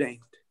ordained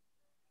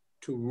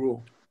to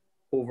rule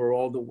over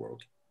all the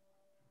world.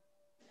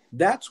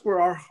 That's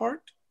where our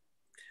heart,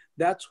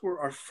 that's where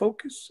our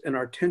focus and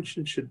our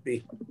attention should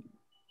be.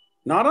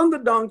 Not on the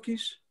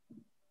donkeys,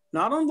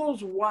 not on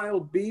those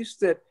wild beasts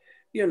that,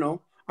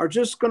 are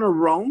just going to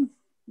roam.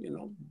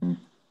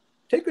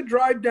 Take a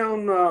drive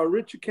down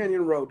Richard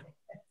Canyon Road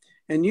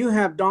and you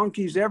have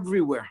donkeys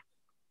everywhere.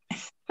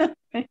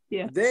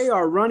 Yeah. They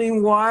are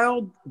running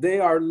wild.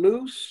 They are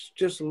loose.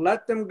 Just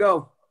let them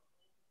go.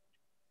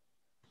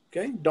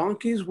 Okay?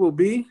 Donkeys will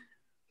be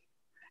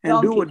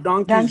and do what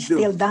donkeys do.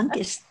 Still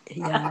donkeys.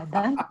 Yeah,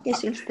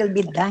 donkeys will still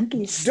be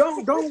donkeys.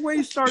 Don't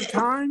waste our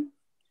time.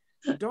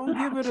 Don't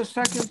give it a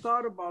second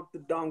thought about the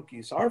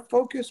donkeys. Our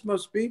focus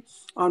must be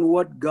on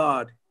what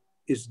God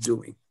is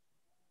doing.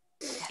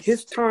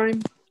 His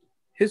time,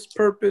 his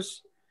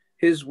purpose,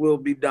 his will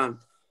be done.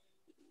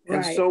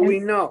 And so we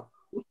know.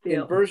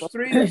 In verse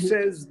 3, it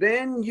says,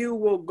 then you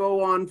will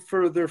go on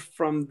further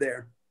from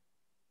there.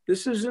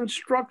 This is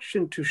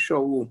instruction to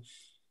Shaul.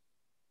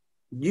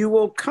 You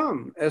will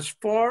come as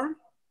far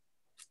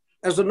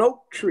as an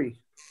oak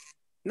tree.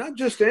 Not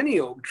just any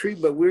oak tree,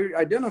 but we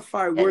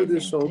identify where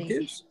this oak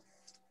is.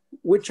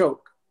 Which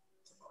oak?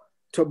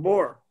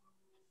 Tabor.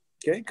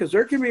 Okay, because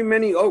there can be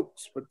many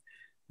oaks, but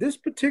this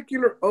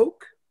particular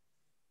oak,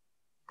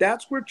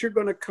 that's what you're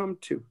going to come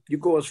to. You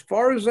go as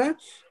far as that,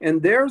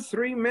 and there are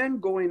 3 men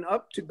going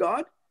up to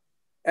God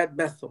at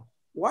Bethel.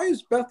 Why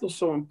is Bethel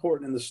so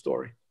important in the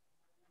story?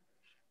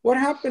 What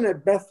happened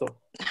at Bethel?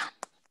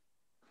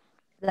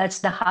 That's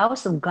the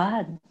house of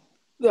God.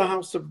 The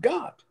house of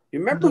God. You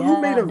remember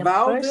who made a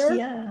vow there?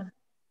 Yeah.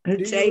 Do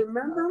you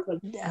remember?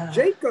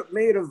 Jacob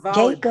made a vow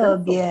Jacob,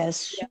 at Bethel.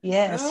 yes.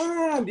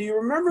 Do you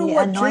remember He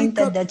what anointed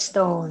Jacob? that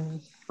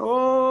stone.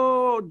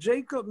 Oh,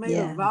 Jacob made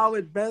a vow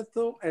at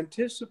Bethel,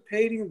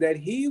 anticipating that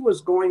he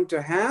was going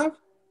to have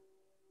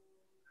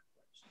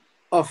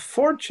a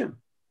fortune.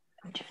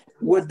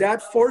 Would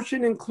that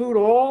fortune include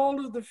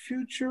all of the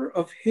future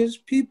of his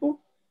people?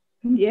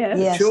 Yes.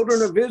 The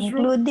children of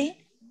Israel?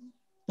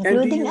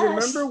 Including do you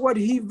us. remember what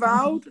he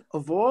vowed?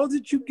 Of all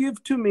that you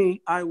give to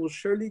me, I will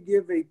surely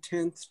give a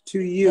tenth to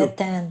you.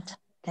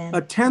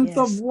 A tenth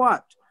of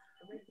what?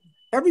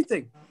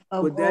 Everything.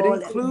 Would that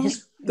include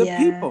the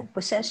people?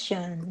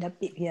 Possession.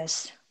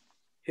 Yes.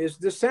 His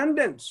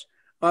descendants.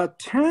 A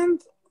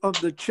tenth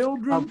of the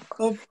children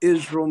of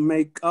Israel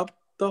make up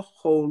the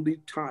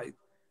holy tithe.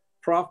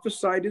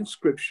 Prophesied in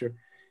Scripture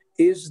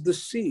is the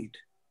seed,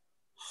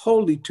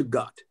 holy to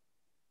God.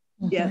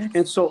 Yes.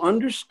 And so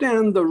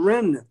understand the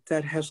remnant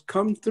that has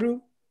come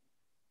through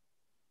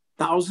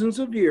thousands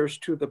of years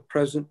to the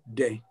present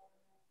day.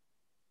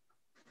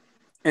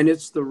 And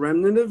it's the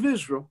remnant of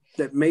Israel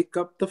that make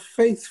up the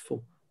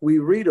faithful we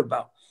read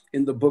about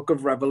in the book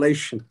of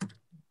Revelation.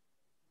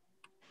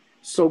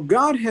 So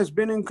God has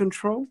been in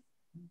control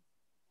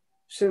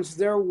since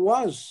there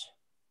was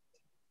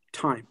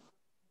time.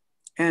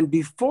 And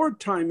before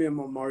time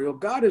immemorial,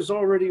 God has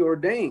already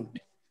ordained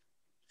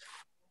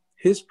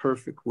his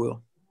perfect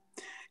will.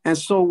 And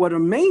so what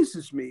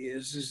amazes me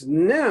is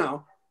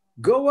now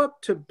go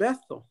up to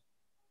Bethel.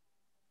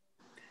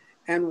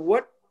 And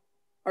what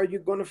are you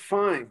going to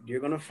find? You're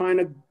going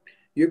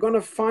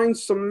to find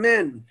some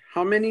men.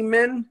 How many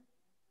men?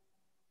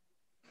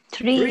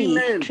 Three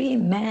men.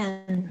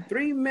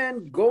 3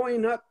 men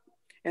going up,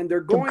 and they're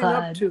going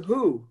up to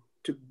who?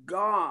 To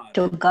God.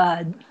 To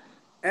God.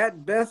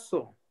 At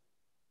Bethel.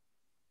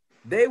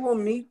 They will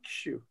meet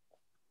you.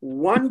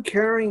 One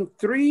carrying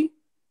three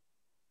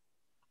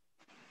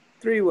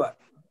what?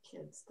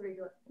 Kids,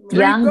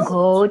 Young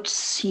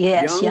goats.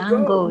 Yes,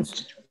 young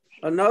goats.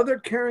 Another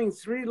carrying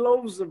 3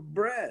 loaves of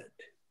bread.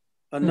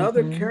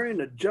 Another carrying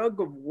a jug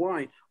of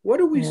wine. What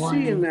do we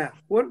see in that?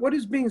 What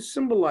is being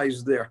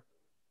symbolized there?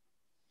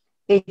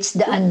 It's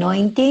the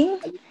anointing.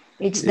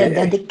 It's the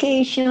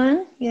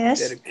dedication.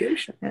 Yes.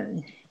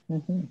 Dedication.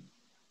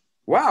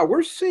 Wow,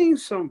 we're seeing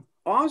some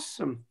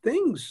awesome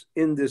things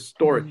in this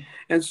story.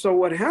 And so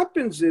what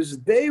happens is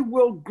they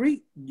will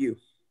greet you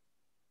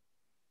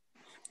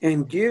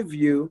and give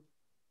you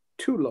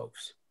 2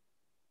 loaves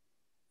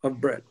of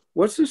bread.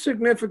 What's the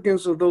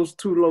significance of those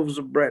 2 loaves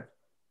of bread?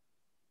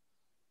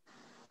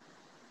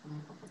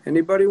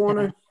 Anybody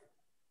want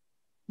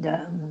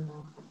to?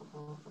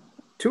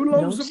 2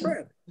 loaves of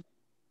bread.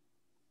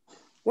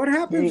 What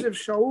happens if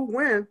Shaul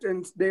went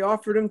and they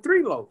offered him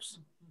 3 loaves?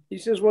 He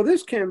says, well,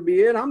 this can't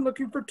be it. I'm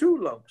looking for 2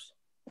 loaves.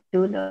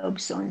 2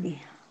 loaves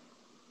only.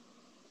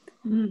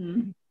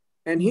 And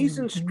he's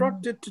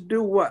instructed to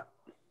do what?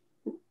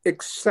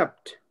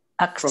 Accept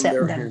from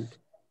their hand.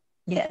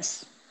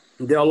 Yes.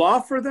 They'll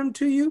offer them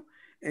to you,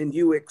 and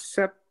you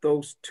accept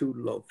those 2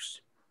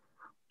 loaves.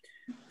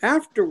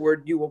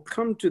 Afterward, you will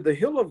come to the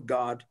hill of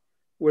God,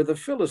 where the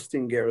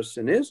Philistine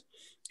garrison is,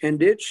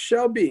 and it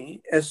shall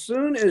be, as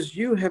soon as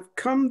you have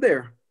come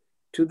there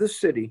to the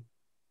city,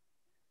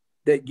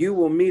 that you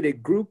will meet a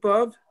group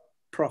of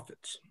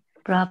prophets.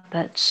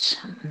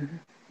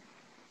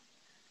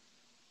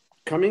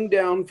 Coming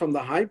down from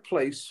the high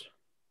place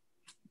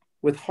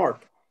with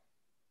harp,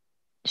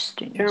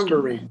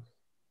 tambourine,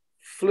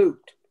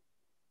 flute,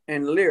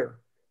 and lyre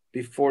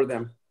before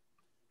them.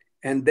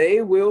 And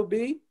they will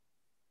be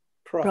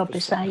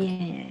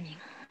prophesying.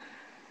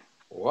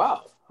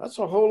 Wow, that's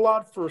a whole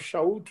lot for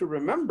Shaul to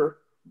remember.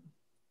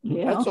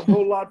 Yeah. That's a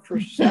whole lot for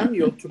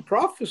Samuel to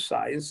prophesy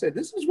and say,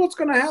 this is what's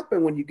going to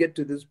happen when you get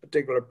to this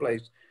particular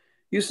place.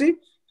 You see,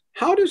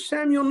 how does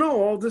Samuel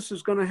know all this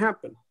is going to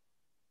happen?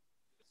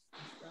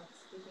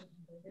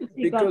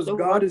 Because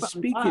God is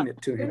speaking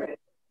it to him.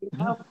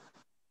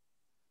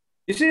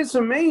 You see, it's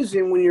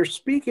amazing when you're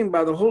speaking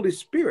by the Holy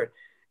Spirit,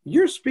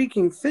 you're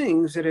speaking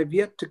things that have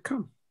yet to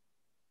come.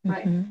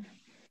 Right.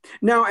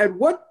 Now, at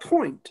what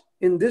point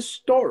in this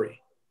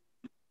story,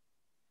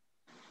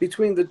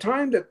 between the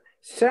time that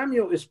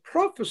Samuel is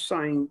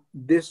prophesying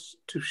this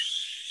to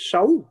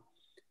Shaul,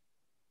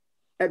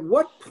 at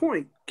what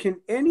point can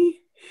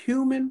any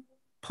human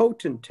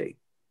potentate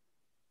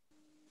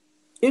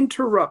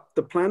interrupt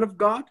the plan of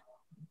God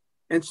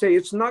and say,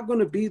 it's not going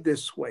to be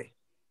this way?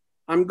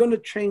 I'm going to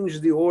change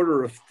the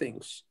order of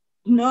things.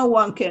 No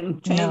one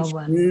can change.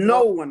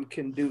 No one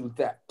can do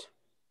that.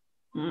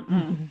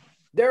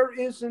 There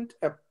isn't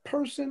a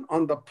person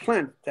on the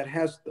planet that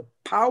has the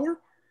power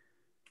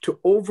to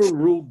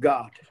overrule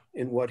God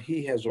in what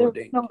he has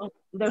ordained.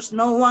 There's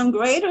no one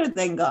greater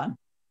than God.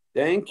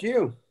 Thank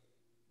you.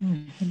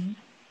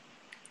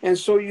 And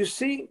so you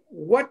see,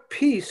 what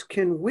peace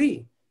can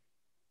we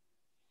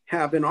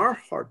have in our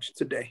hearts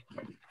today?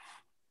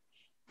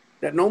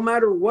 That no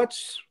matter what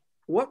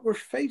we're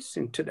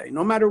facing today,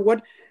 no matter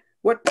what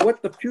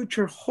the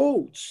future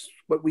holds,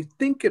 what we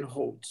think it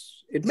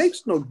holds, it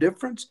makes no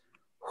difference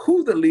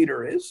who the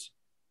leader is.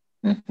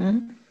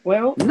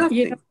 Well,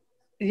 nothing.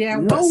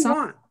 No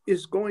one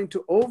is going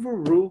to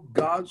overrule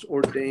God's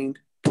ordained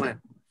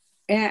plan.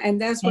 And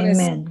that's what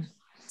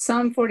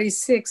Psalm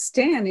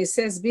 46:10, it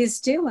says, be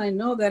still, I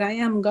know that I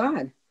am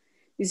God.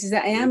 It says,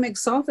 I am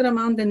exalted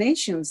among the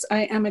nations.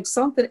 I am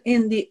exalted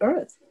in the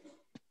earth.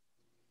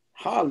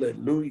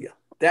 Hallelujah.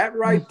 That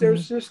right there,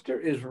 sister,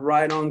 is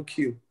right on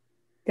cue.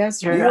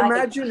 That's right. Can you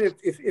imagine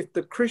if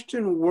the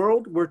Christian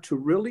world were to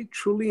really,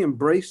 truly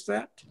embrace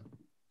that?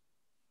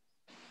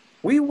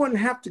 We wouldn't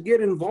have to get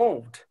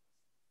involved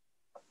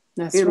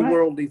in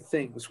worldly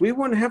things. We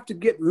wouldn't have to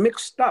get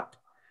mixed up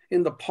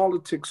in the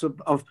politics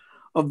of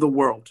the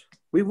world.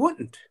 We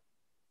wouldn't.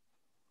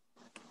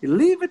 You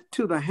leave it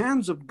to the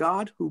hands of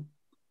God, who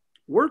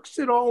works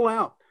it all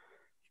out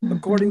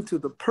according to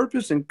the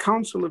purpose and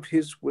counsel of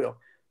his will.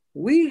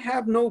 We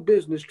have no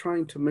business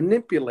trying to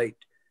manipulate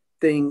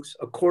things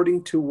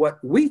according to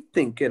what we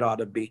think it ought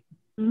to be.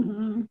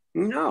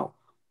 No.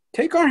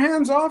 Take our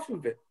hands off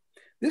of it.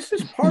 This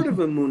is part of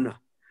Emunah.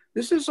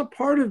 This is a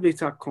part of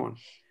Bitakon.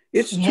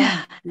 It's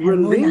to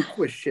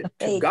relinquish it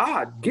to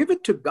God. Give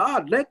it to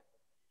God.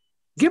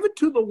 Give it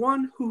to the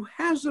one who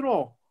has it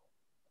all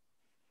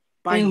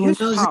by his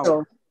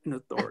power and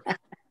authority.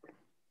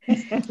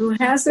 Who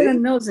has it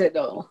and knows it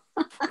all.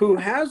 who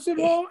has it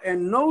all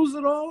and knows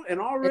it all and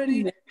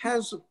already Amen.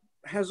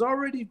 has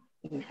already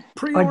Ordained.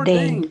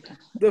 preordained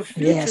the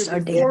future Yes,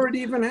 before ordained. it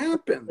even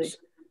happens.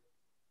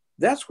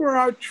 That's where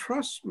our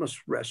trust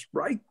must rest,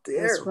 right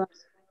there. That's right.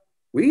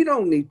 We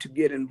don't need to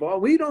get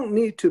involved. We don't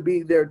need to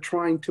be there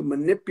trying to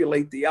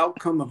manipulate the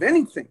outcome of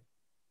anything.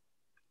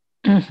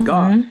 Mhm.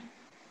 God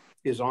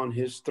is on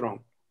his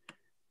throne.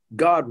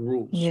 God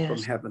rules from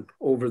Yes. heaven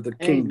over the Amen.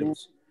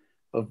 kingdoms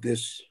of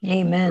this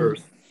Amen.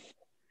 earth.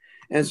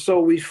 And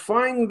so we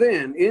find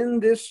then in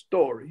this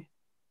story,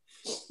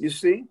 you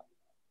see,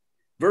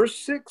 verse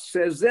 6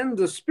 says, then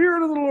the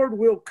Spirit of the Lord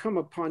will come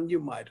upon you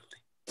mightily.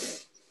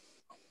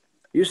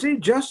 You see,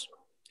 just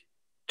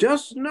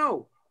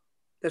know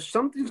that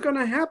something's going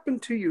to happen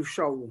to you,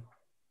 Shaul.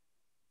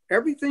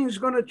 Everything's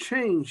going to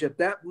change at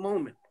that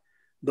moment,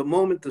 the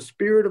moment the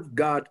Spirit of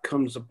God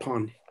comes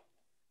upon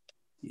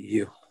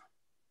you.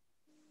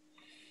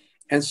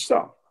 And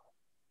so,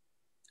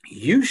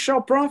 you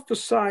shall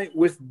prophesy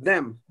with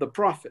them, the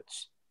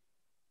prophets,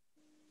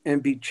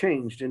 and be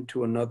changed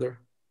into another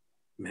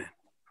man.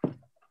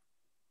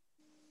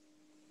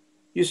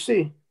 You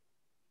see,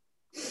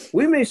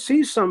 we may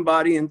see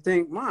somebody and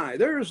think, my,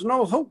 there is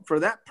no hope for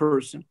that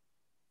person.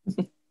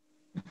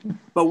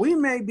 But we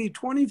may be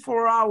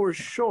 24 hours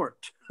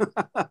short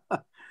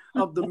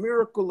of the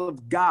miracle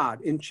of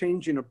God in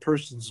changing a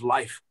person's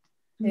life.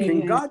 Amen.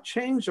 Can God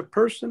change a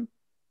person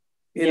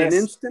in an Yes.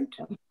 instant?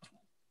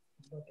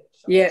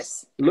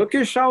 Yes. Look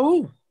at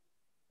Shaul.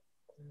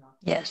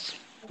 Yes.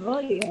 Oh,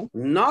 yeah.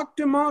 Knocked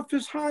him off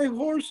his high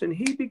horse and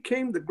he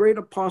became the great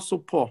apostle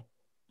Paul.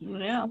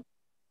 Yeah.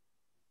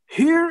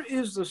 Here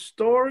is the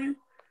story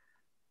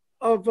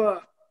of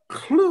a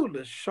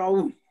clueless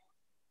Shaul,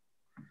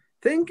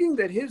 thinking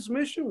that his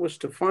mission was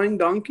to find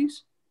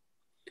donkeys.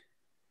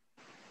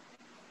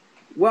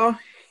 Well,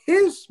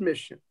 his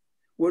mission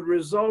would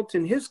result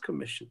in his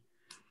commission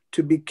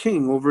to be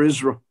king over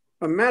Israel.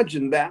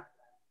 Imagine that.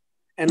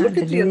 And look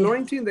at the Hallelujah.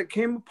 anointing that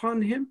came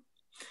upon him,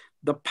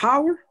 the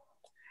power.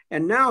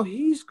 And now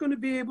he's going to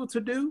be able to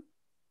do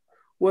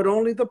what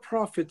only the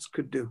prophets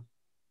could do.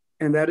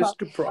 And that is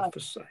to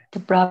prophesy. To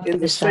In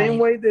the same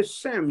prophesy. way that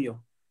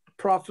Samuel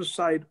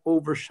prophesied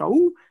over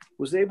Shaul,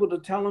 was able to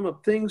tell him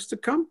of things to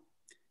come.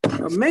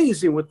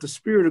 Amazing what the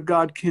Spirit of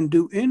God can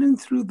do in and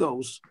through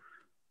those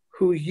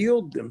who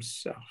yield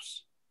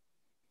themselves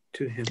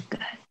to him.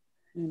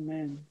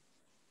 Amen.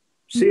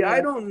 See, Yeah.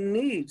 I don't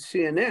need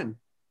CNN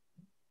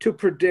to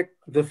predict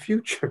the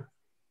future.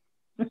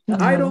 Mhm.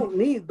 I don't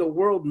need the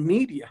world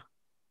media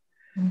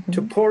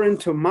to Mhm. pour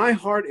into my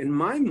heart and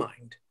my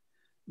mind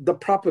the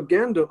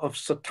propaganda of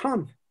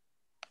Satan.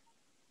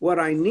 What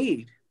I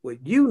need,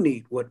 what you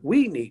need, what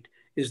we need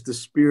is the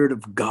Spirit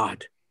of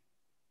God.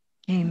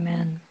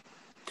 Amen.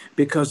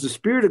 Because the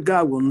Spirit of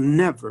God will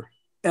never,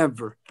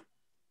 ever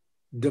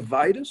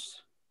divide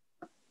us,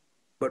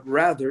 but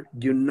rather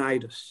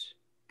unite us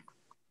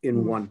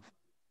in one.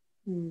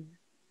 Mm.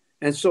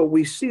 And so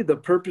we see the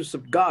purpose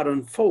of God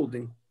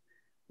unfolding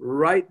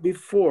right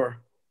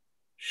before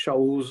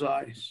Shaul's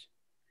eyes.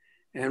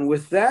 And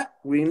with that,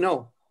 we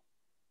know,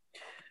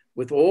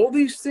 with all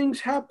these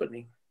things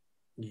happening,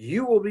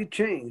 you will be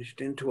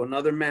changed into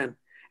another man.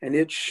 And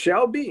it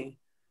shall be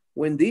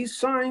when these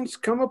signs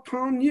come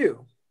upon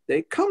you,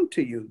 they come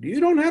to you. You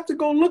don't have to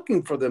go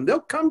looking for them. They'll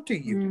come to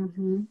you.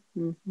 Mm-hmm.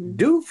 Mm-hmm.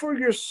 Do for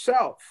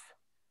yourself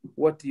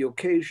what the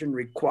occasion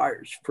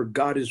requires, for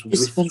God is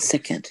Just with 1 you.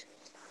 second.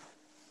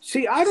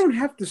 See, I don't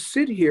have to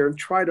sit here and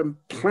try to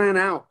plan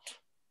out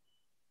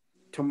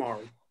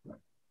tomorrow.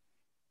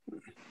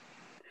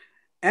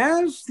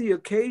 As the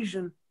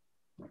occasion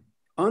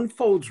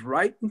unfolds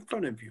right in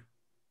front of you,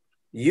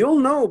 you'll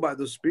know by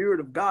the Spirit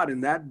of God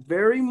in that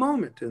very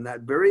moment, in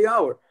that very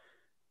hour,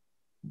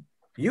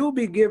 you'll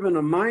be given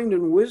a mind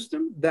and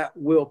wisdom that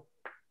will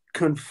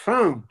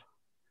confound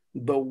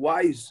the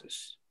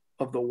wisest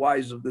of the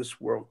wise of this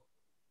world.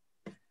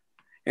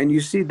 And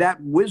you see,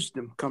 that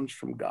wisdom comes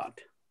from God.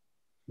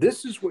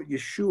 This is what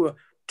Yeshua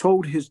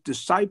told his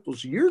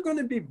disciples. You're going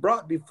to be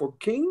brought before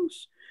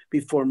kings,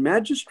 before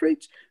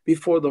magistrates,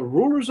 before the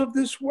rulers of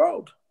this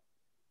world.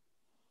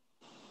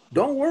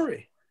 Don't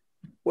worry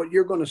what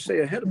you're going to say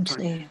ahead of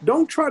time.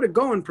 Don't try to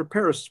go and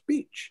prepare a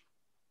speech.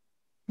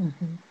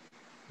 Mhm.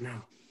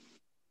 No.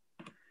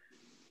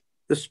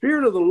 The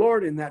Spirit of the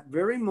Lord in that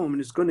very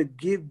moment is going to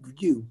give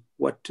you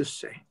what to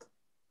say.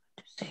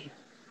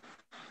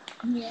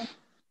 Yeah.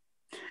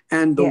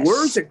 And the Yes.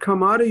 words that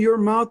come out of your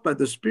mouth by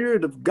the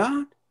Spirit of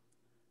God,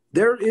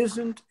 there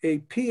isn't a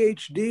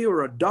PhD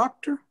or a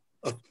doctor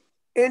of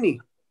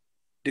any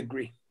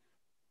degree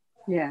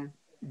Yeah.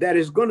 that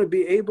is going to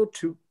be able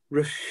to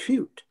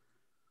refute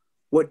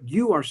what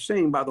you are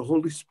saying by the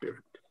Holy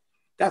Spirit.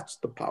 That's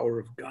the power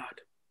of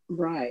God.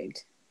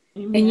 Right.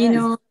 Amen. And you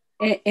know,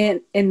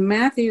 and in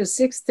Matthew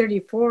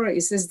 6:34,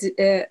 it says,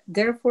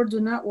 therefore do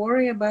not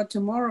worry about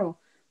tomorrow,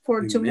 for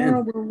Amen.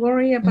 tomorrow will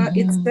worry about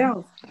Mhm.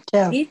 itself.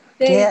 So, Each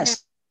day yes.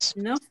 has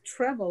enough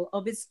trouble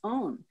of its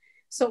own.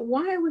 So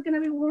why are we going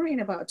to be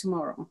worrying about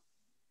tomorrow?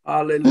 Let's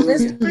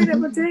Hallelujah. pray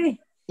about day.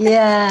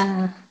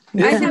 Yeah.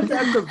 Isn't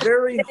that the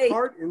very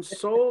heart and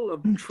soul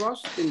of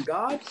trust in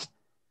God?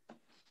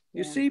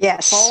 You see,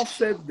 Yes. Paul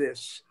said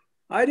this,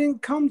 I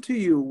didn't come to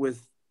you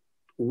with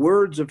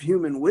words of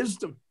human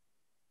wisdom.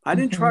 I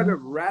didn't try to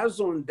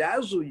razzle and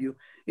dazzle you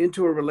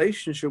into a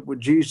relationship with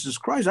Jesus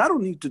Christ. I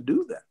don't need to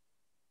do that.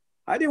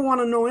 I didn't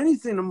want to know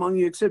anything among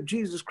you except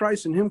Jesus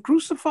Christ and him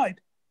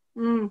crucified,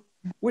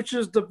 which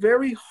is the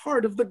very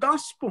heart of the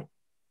gospel.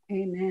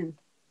 Amen.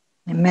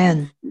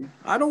 Amen.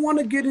 I don't want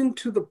to get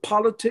into the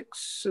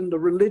politics and the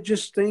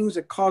religious things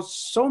that cause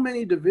so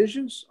many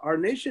divisions. Our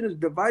nation is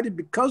divided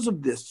because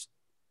of this,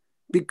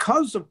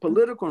 because of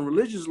political and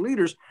religious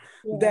leaders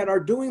that are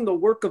doing the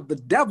work of the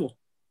devil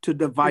to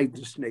divide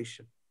this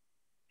nation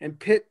and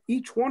pit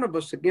each one of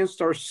us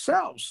against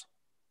ourselves.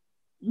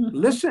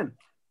 Listen,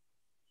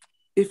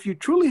 if you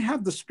truly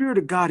have the Spirit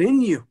of God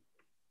in you,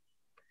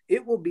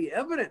 it will be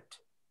evident.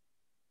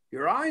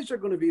 Your eyes are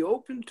going to be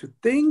open to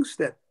things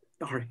that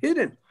are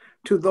hidden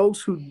to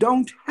those who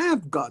don't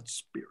have God's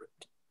Spirit.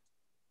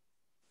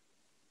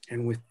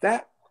 And with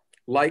that,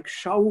 like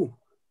Shaul,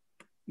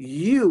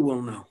 you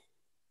will know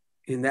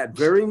in that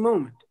very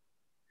moment.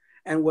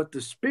 And what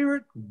the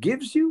Spirit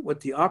gives you,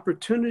 what the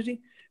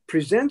opportunity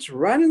presents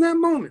right in that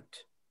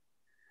moment,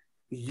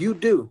 you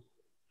do.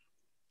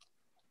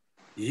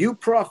 You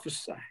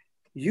prophesy.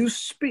 You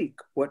speak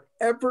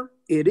whatever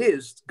it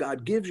is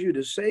God gives you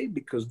to say,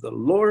 because the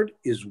Lord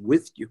is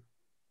with you.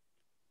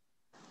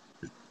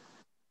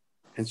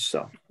 And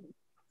so,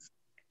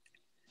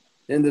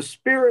 then the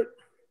Spirit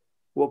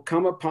will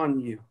come upon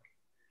you.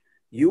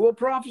 You will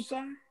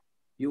prophesy.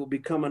 You will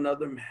become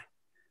another man.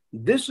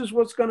 This is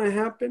what's going to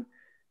happen.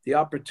 The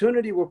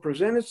opportunity will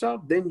present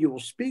itself. Then you will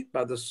speak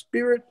by the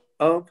Spirit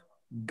of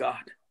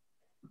God.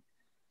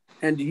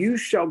 And you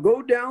shall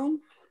go down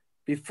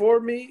before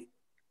me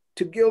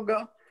to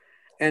Gilgal,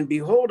 and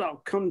behold, I'll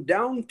come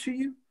down to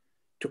you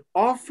to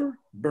offer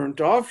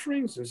burnt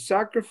offerings and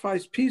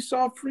sacrifice peace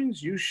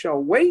offerings. You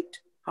shall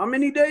wait. How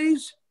many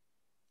days?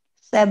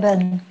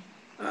 7.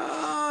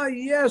 Ah,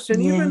 yes.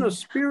 And even a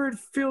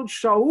spirit-filled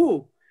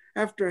Shaul,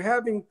 after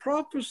having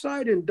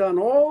prophesied and done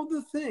all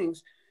the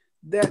things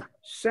that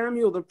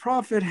Samuel the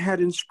prophet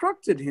had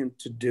instructed him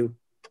to do.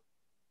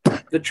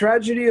 The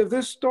tragedy of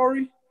this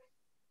story?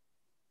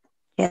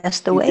 He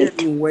has to He wait.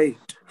 didn't wait.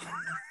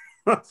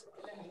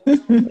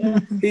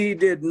 He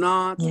did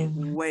not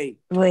wait.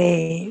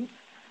 Wait.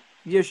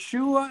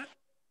 Yeshua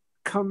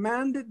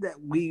commanded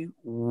that we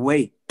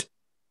wait,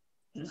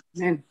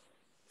 Amen.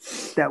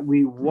 that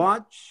we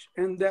watch,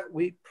 and that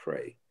we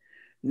pray.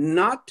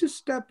 Not to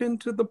step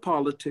into the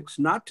politics,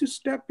 not to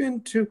step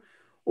into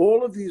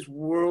all of these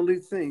worldly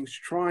things,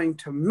 trying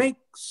to make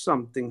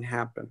something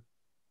happen.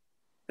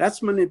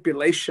 That's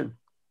manipulation.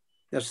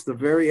 That's the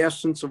very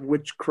essence of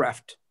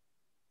witchcraft.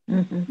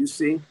 You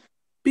see,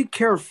 be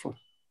careful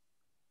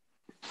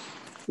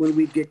when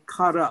we get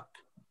caught up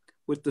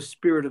with the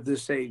spirit of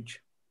this age,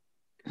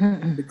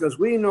 because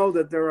we know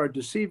that there are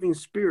deceiving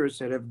spirits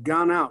that have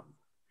gone out,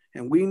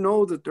 and we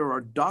know that there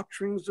are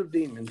doctrines of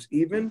demons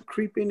even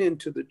creeping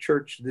into the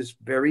church this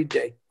very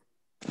day.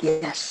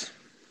 Yes.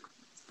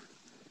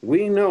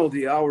 We know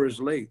the hour is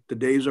late, the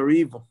days are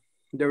evil.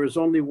 There is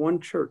only one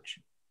church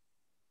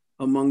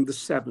among the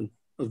 7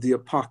 of the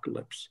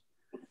apocalypse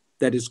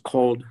that is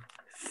called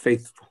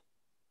faithful.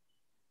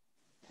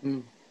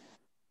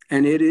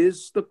 And it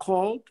is the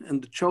called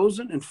and the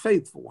chosen and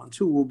faithful ones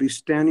who will be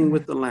standing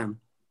with the Lamb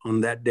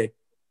on that day.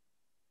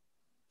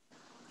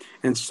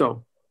 And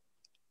so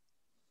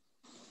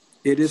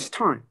it is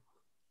time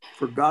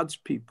for God's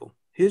people,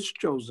 his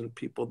chosen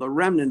people, the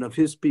remnant of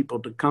his people,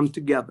 to come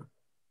together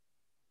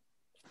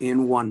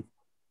in one.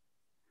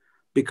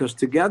 Because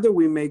together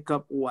we make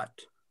up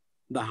what?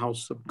 The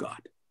house of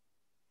God.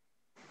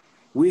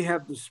 We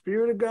have the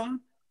Spirit of God,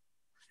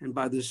 and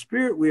by the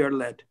Spirit we are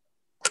led.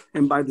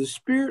 And by the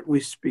Spirit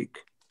we speak.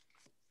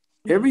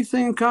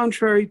 Everything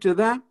contrary to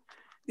that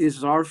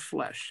is our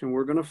flesh. And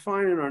we're going to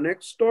find in our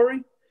next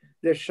story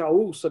that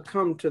Shaul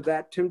succumbed to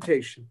that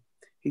temptation.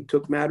 He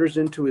took matters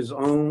into his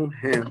own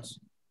hands.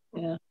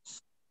 Yeah.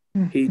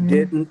 He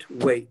didn't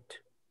wait.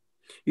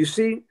 You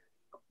see,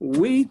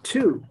 we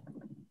too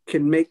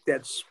can make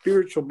that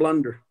spiritual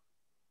blunder.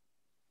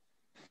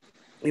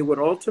 It would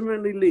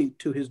ultimately lead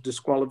to his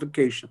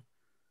disqualification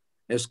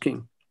as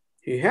king.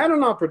 He had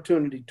an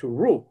opportunity to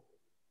rule.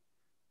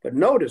 But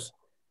notice,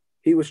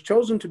 he was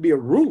chosen to be a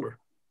ruler.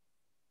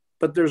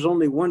 But there's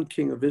only one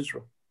king of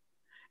Israel.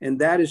 And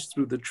that is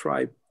through the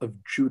tribe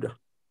of Judah.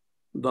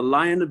 The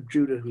Lion of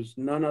Judah, who's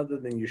none other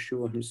than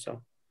Yeshua himself.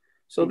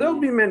 So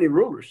there'll be many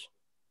rulers,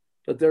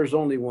 but there's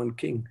only one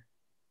king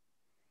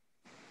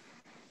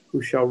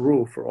who shall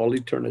rule for all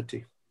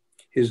eternity.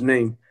 His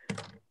name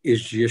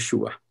is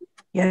Yeshua.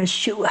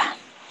 Yeshua.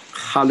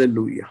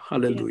 Hallelujah.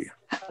 Hallelujah.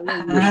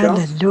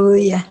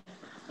 Hallelujah.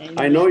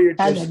 I know you're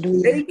just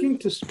Hallelujah. aching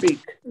to speak.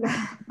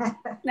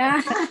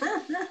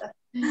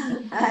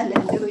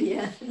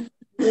 Hallelujah.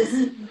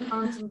 Just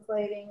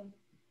contemplating,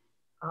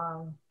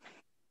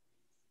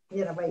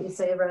 what you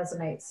say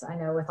resonates, I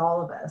know, with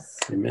all of us.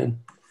 Amen.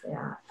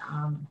 Yeah.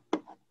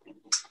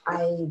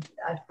 I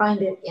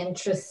find it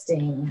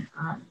interesting,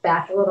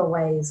 back a little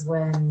ways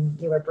when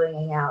you were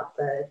bringing out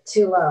the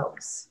 2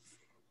 loaves.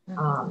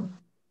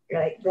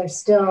 Right, there's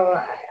still,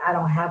 I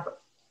don't have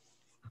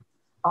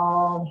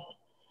all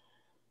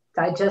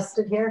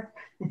digested here,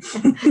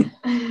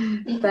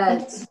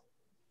 but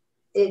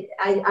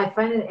I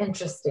find it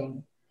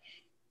interesting.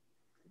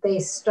 They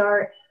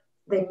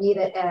meet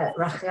at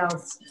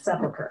Rachel's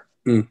sepulcher.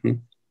 Mm-hmm.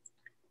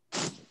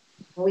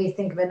 We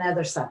think of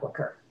another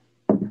sepulcher.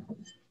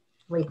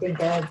 We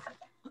think of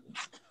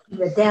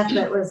the death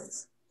that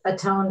was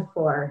atoned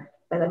for,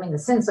 but I mean the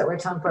sins that were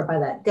atoned for by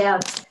that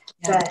death.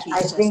 Yeah, But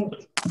I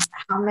think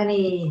how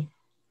many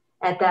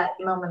at that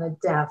moment of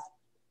death,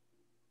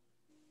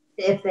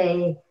 if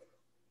they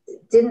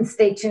didn't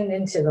stay tuned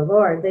into the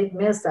Lord, they'd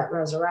miss that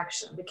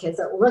resurrection, because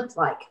it looked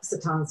like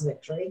Satan's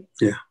victory.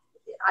 Yeah.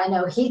 I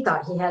know he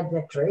thought he had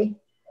victory.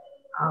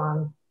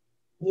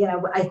 You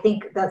know, I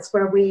think that's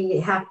where we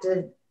have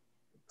to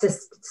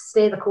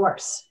stay the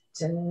course,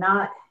 to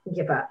not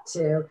give up,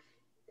 to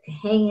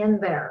hang in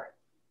there,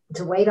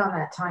 to wait on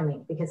that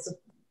timing, because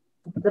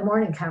the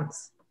morning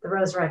comes, the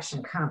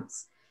resurrection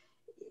comes.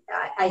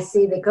 I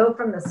see they go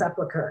from the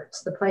sepulcher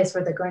to the place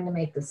where they're going to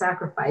make the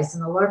sacrifice,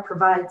 and the Lord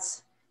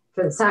provides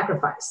for the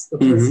sacrifice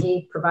because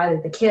he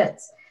provided the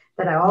kids.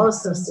 But I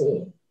also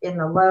see in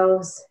the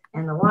loaves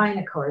and the wine,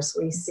 of course,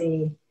 we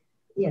see,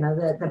 you know,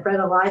 the bread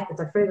of life with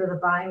the fruit of the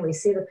vine. We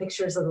see the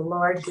pictures of the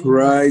Lord.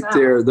 Right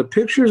there. The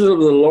pictures of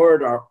the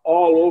Lord are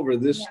all over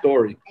this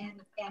story.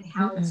 And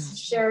how it's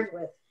shared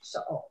with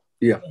Shaul.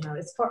 Yeah. You know,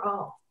 it's for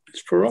all.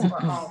 It's for all. It's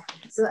for all.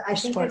 So I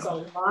think there's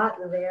a lot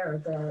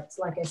there that,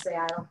 like I say,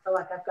 I don't feel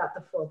like I've got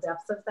the full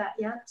depth of that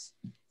yet.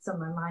 So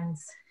my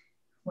mind's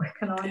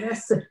working on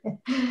this.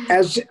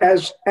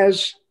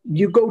 As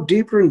you go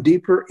deeper and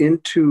deeper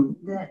into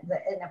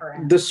it never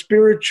ends. The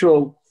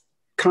spiritual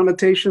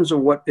connotations of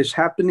what is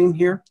happening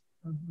here,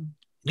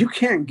 you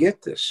can't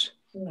get this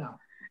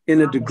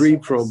in a degree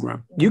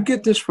program. You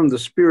get this from the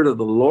Spirit of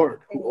the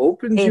Lord, who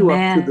opens you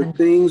up to the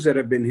things that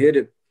have been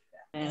hidden.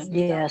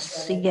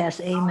 Yes,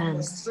 amen. On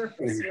the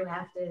surface, you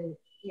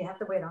have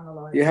to wait on the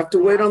Lord. You have to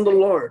wait on the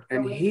Lord,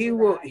 and He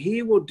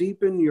will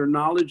deepen your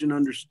knowledge and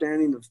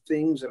understanding of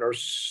things that are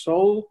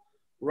so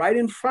right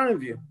in front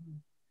of you.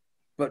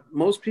 But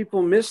most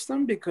people miss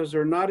them because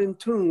they're not in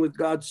tune with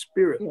God's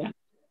Spirit. Yeah.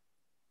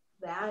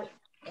 That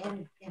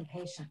and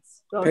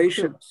patience.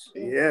 Patience.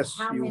 Yes.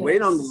 You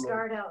wait on the Lord.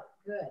 Start out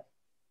good.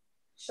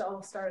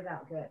 Shaul started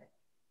out good.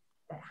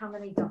 But how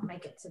many don't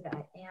make it to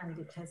that end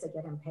because they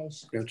get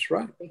impatient? That's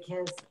right.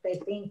 Because they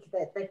think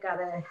that they've got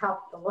to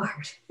help the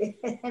Lord.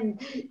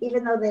 And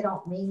even though they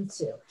don't mean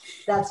to,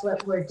 that's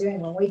what we're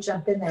doing when we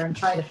jump in there and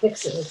try to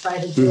fix it or try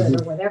to do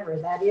it or whatever.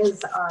 That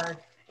is our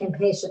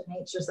impatient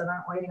natures that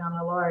aren't waiting on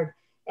the Lord.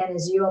 And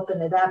as you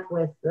open it up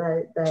with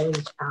the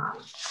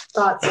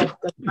thoughts of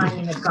the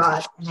timing of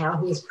God and how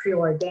he's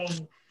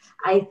preordained,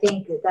 I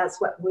think that that's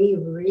what we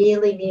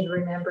really need to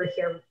remember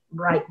here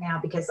right now,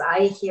 because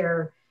I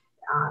hear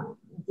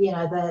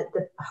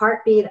the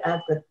heartbeat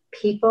of the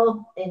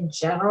people in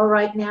general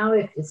right now.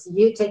 If it's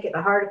you, take it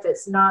to heart. If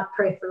it's not,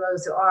 pray for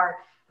those who are.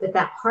 But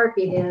that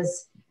heartbeat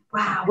is,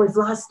 wow, we've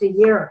lost a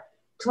year.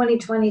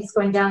 2020 is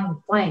going down in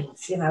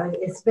flames. You know,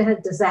 it's been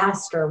a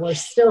disaster. We're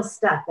still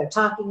stuck. They're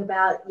talking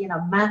about,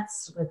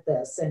 months with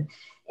this and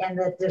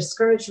the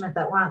discouragement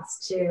that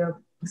wants to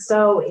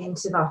sow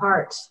into the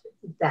heart,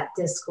 that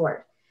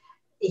discord.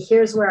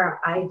 Here's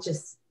where I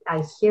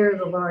hear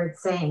the Lord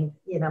saying,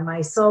 my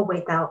soul,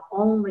 wait thou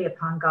only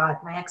upon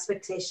God. My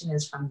expectation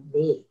is from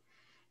thee.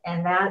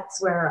 And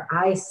that's where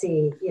I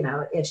see,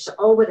 if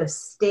Shaul would have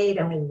stayed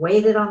and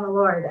waited on the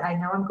Lord, I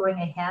know I'm going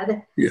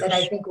ahead, but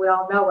I think we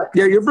all know what.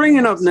 Yeah, you're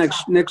bringing up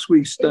next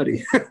week's study.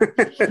 He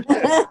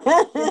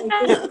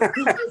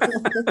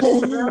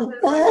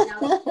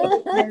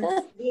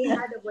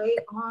had to wait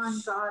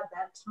on God,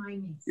 that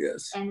timing.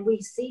 Yes. And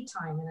we see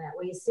time in that.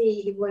 We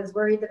see he was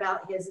worried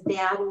about his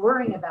dad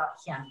worrying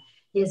about him.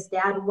 His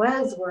dad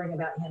was worrying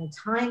about him.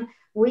 Time,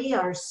 we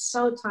are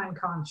so time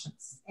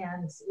conscious.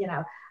 And,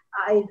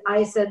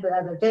 I said the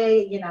other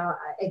day,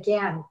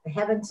 again,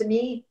 heaven to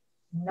me,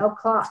 no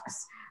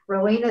clocks.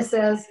 Rowena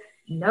says,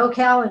 no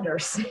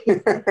calendars.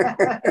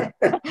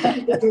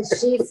 Because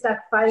she's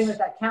stuck fighting with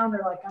that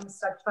calendar like I'm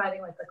stuck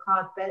fighting with the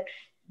clock. But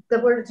the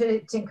word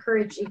to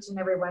encourage each and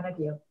every one of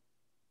you,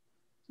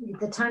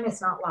 the time is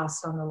not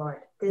lost on the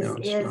Lord. This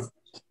is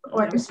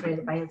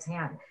orchestrated by his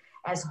hand.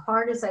 As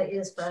hard as that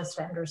is for us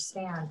to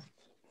understand,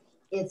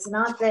 it's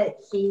not that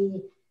he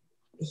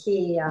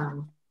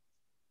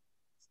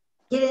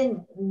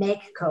didn't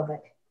make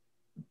COVID,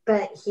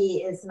 but he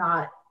is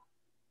not,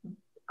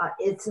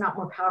 it's not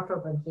more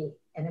powerful than he,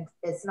 and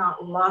it's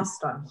not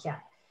lost on him.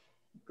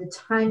 The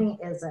timing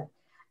isn't.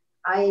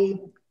 I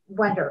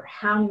wonder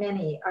how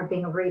many are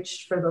being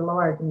reached for the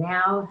Lord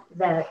now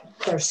that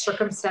their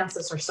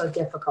circumstances are so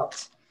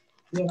difficult.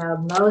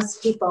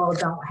 Most people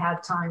don't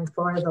have time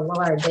for the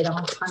Lord. They don't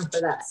have time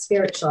for that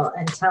spiritual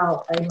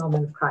until a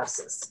moment of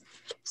crisis.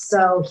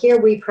 So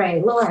here we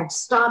pray, Lord,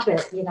 stop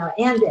it,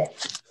 end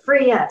it.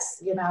 free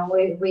us. You know,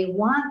 we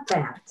want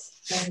that.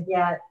 And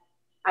yet,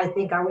 I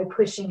think, are we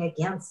pushing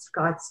against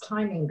God's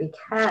timing?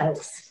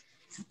 Because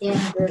in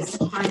this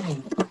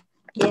timing,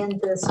 in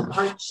this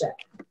hardship,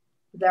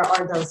 there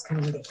are those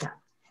coming to him.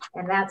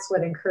 And that's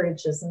what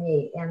encourages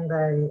me in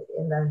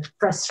the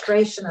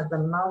frustration of the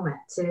moment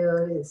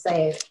to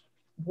say,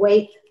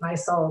 wait, my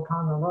soul,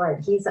 upon the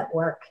Lord. He's at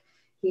work.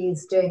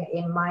 He's doing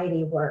a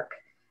mighty work.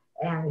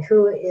 And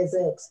who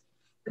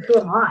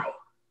am I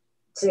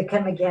to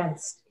come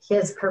against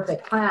his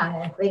perfect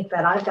plan and think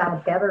that I've got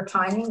a better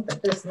timing,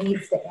 that this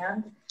needs to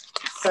end?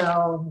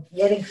 So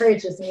it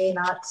encourages me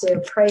not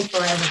to pray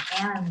for an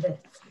end,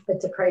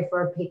 but to pray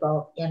for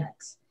people in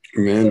it.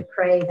 Amen. To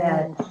pray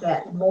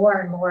that more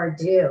and more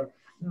do.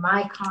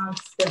 My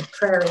constant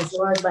prayer is,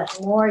 Lord, let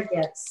more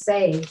get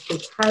saved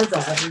because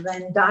of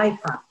than die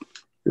from.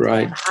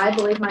 Right. And I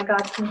believe my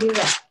God can do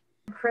that.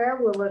 Prayer,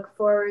 we'll look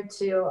forward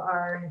to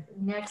our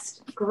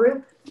next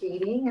group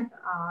feeding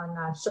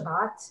on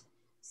Shabbat.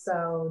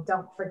 So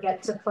don't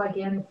forget to plug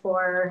in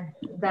for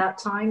that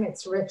time.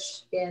 It's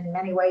rich in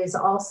many ways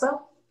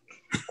also.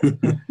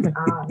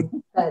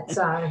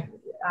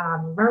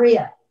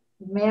 Maria,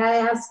 may I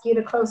ask you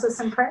to close us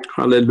in prayer?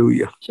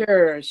 Hallelujah.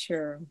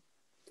 Sure.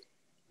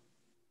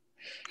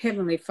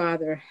 Heavenly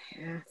Father,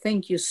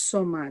 thank you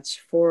so much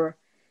for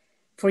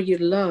your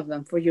love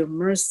and for your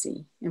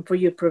mercy and for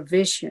your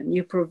provision.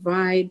 You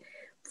provide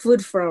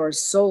food for our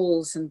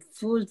souls and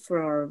food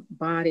for our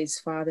bodies,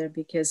 Father,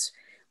 because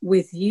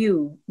with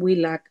you, we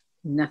lack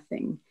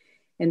nothing.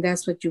 And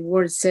that's what your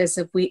word says.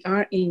 If we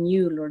are in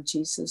you, Lord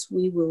Jesus,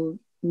 you will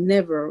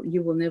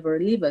never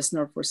leave us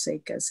nor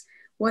forsake us.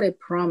 What a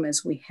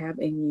promise we have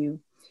in you.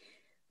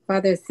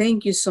 Father,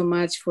 thank you so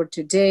much for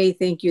today.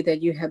 Thank you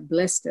that you have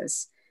blessed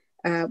us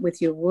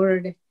with your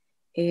word.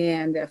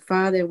 And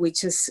Father, we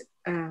just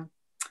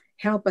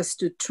help us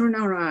to turn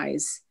our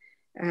eyes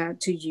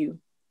to you,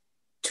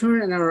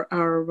 turn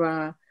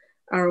our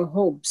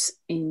hopes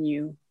in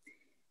you.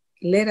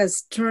 Let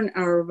us turn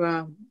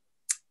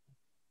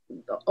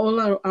all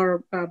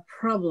our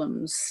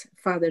problems,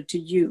 Father, to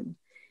you,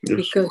 yes,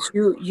 because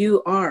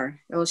you are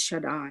El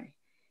Shaddai,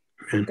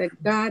 the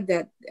God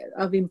that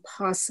of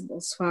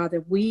impossibles,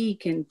 Father. We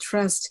can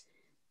trust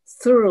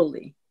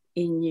thoroughly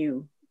in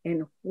you.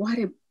 And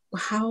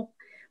how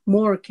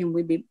more can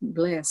we be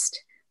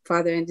blessed,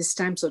 Father, in these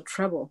times of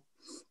trouble?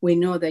 We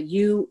know that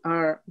you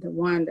are the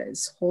one that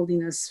is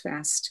holding us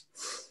fast.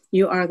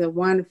 You are the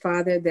one,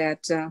 Father,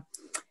 that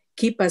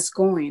keep us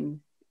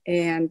going.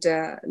 And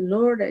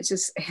Lord,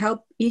 just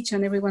help each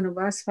and every one of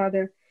us,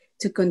 Father,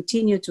 to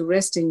continue to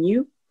rest in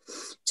you,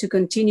 to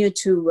continue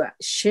to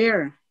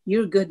share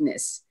your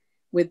goodness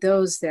with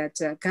those that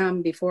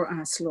come before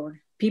us, Lord,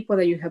 people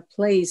that you have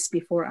placed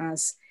before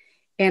us.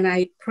 And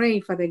I pray,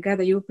 Father God,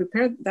 that you will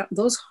prepare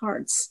those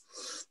hearts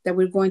that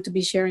we're going to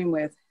be sharing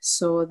with,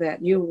 so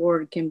that your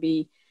word can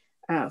be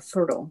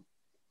fertile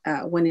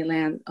when it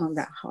lands on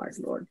that heart,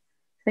 Lord.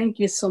 Thank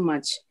you so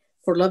much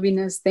for loving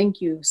us. Thank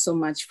you so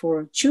much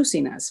for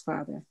choosing us,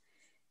 Father.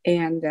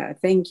 And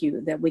thank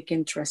you that we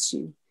can trust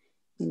you.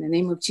 In the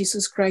name of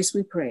Jesus Christ,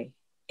 we pray.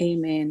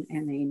 Amen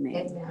and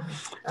amen.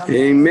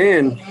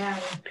 Amen.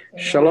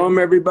 Shalom,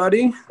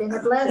 everybody. It's been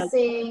a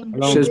blessing.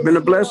 It has been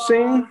a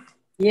blessing.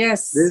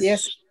 Yes,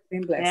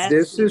 been blessed.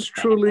 This is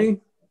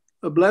truly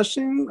a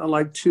blessing. I'd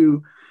like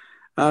to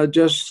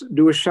just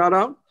do a shout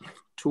out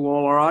to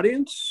all our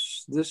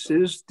audience. This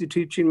is the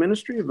teaching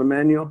ministry of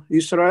Emmanuel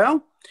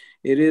Israel.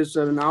 It is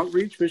an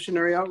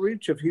missionary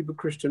outreach of Hebrew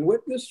Christian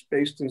Witness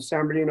based in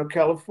San Bernardino,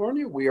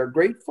 California. We are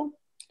grateful.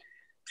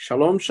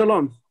 Shalom,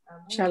 shalom.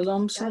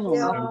 Shalom,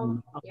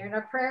 shalom. You're in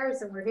our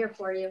prayers and we're here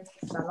for you.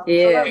 Shalom,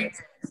 yeah. shalom.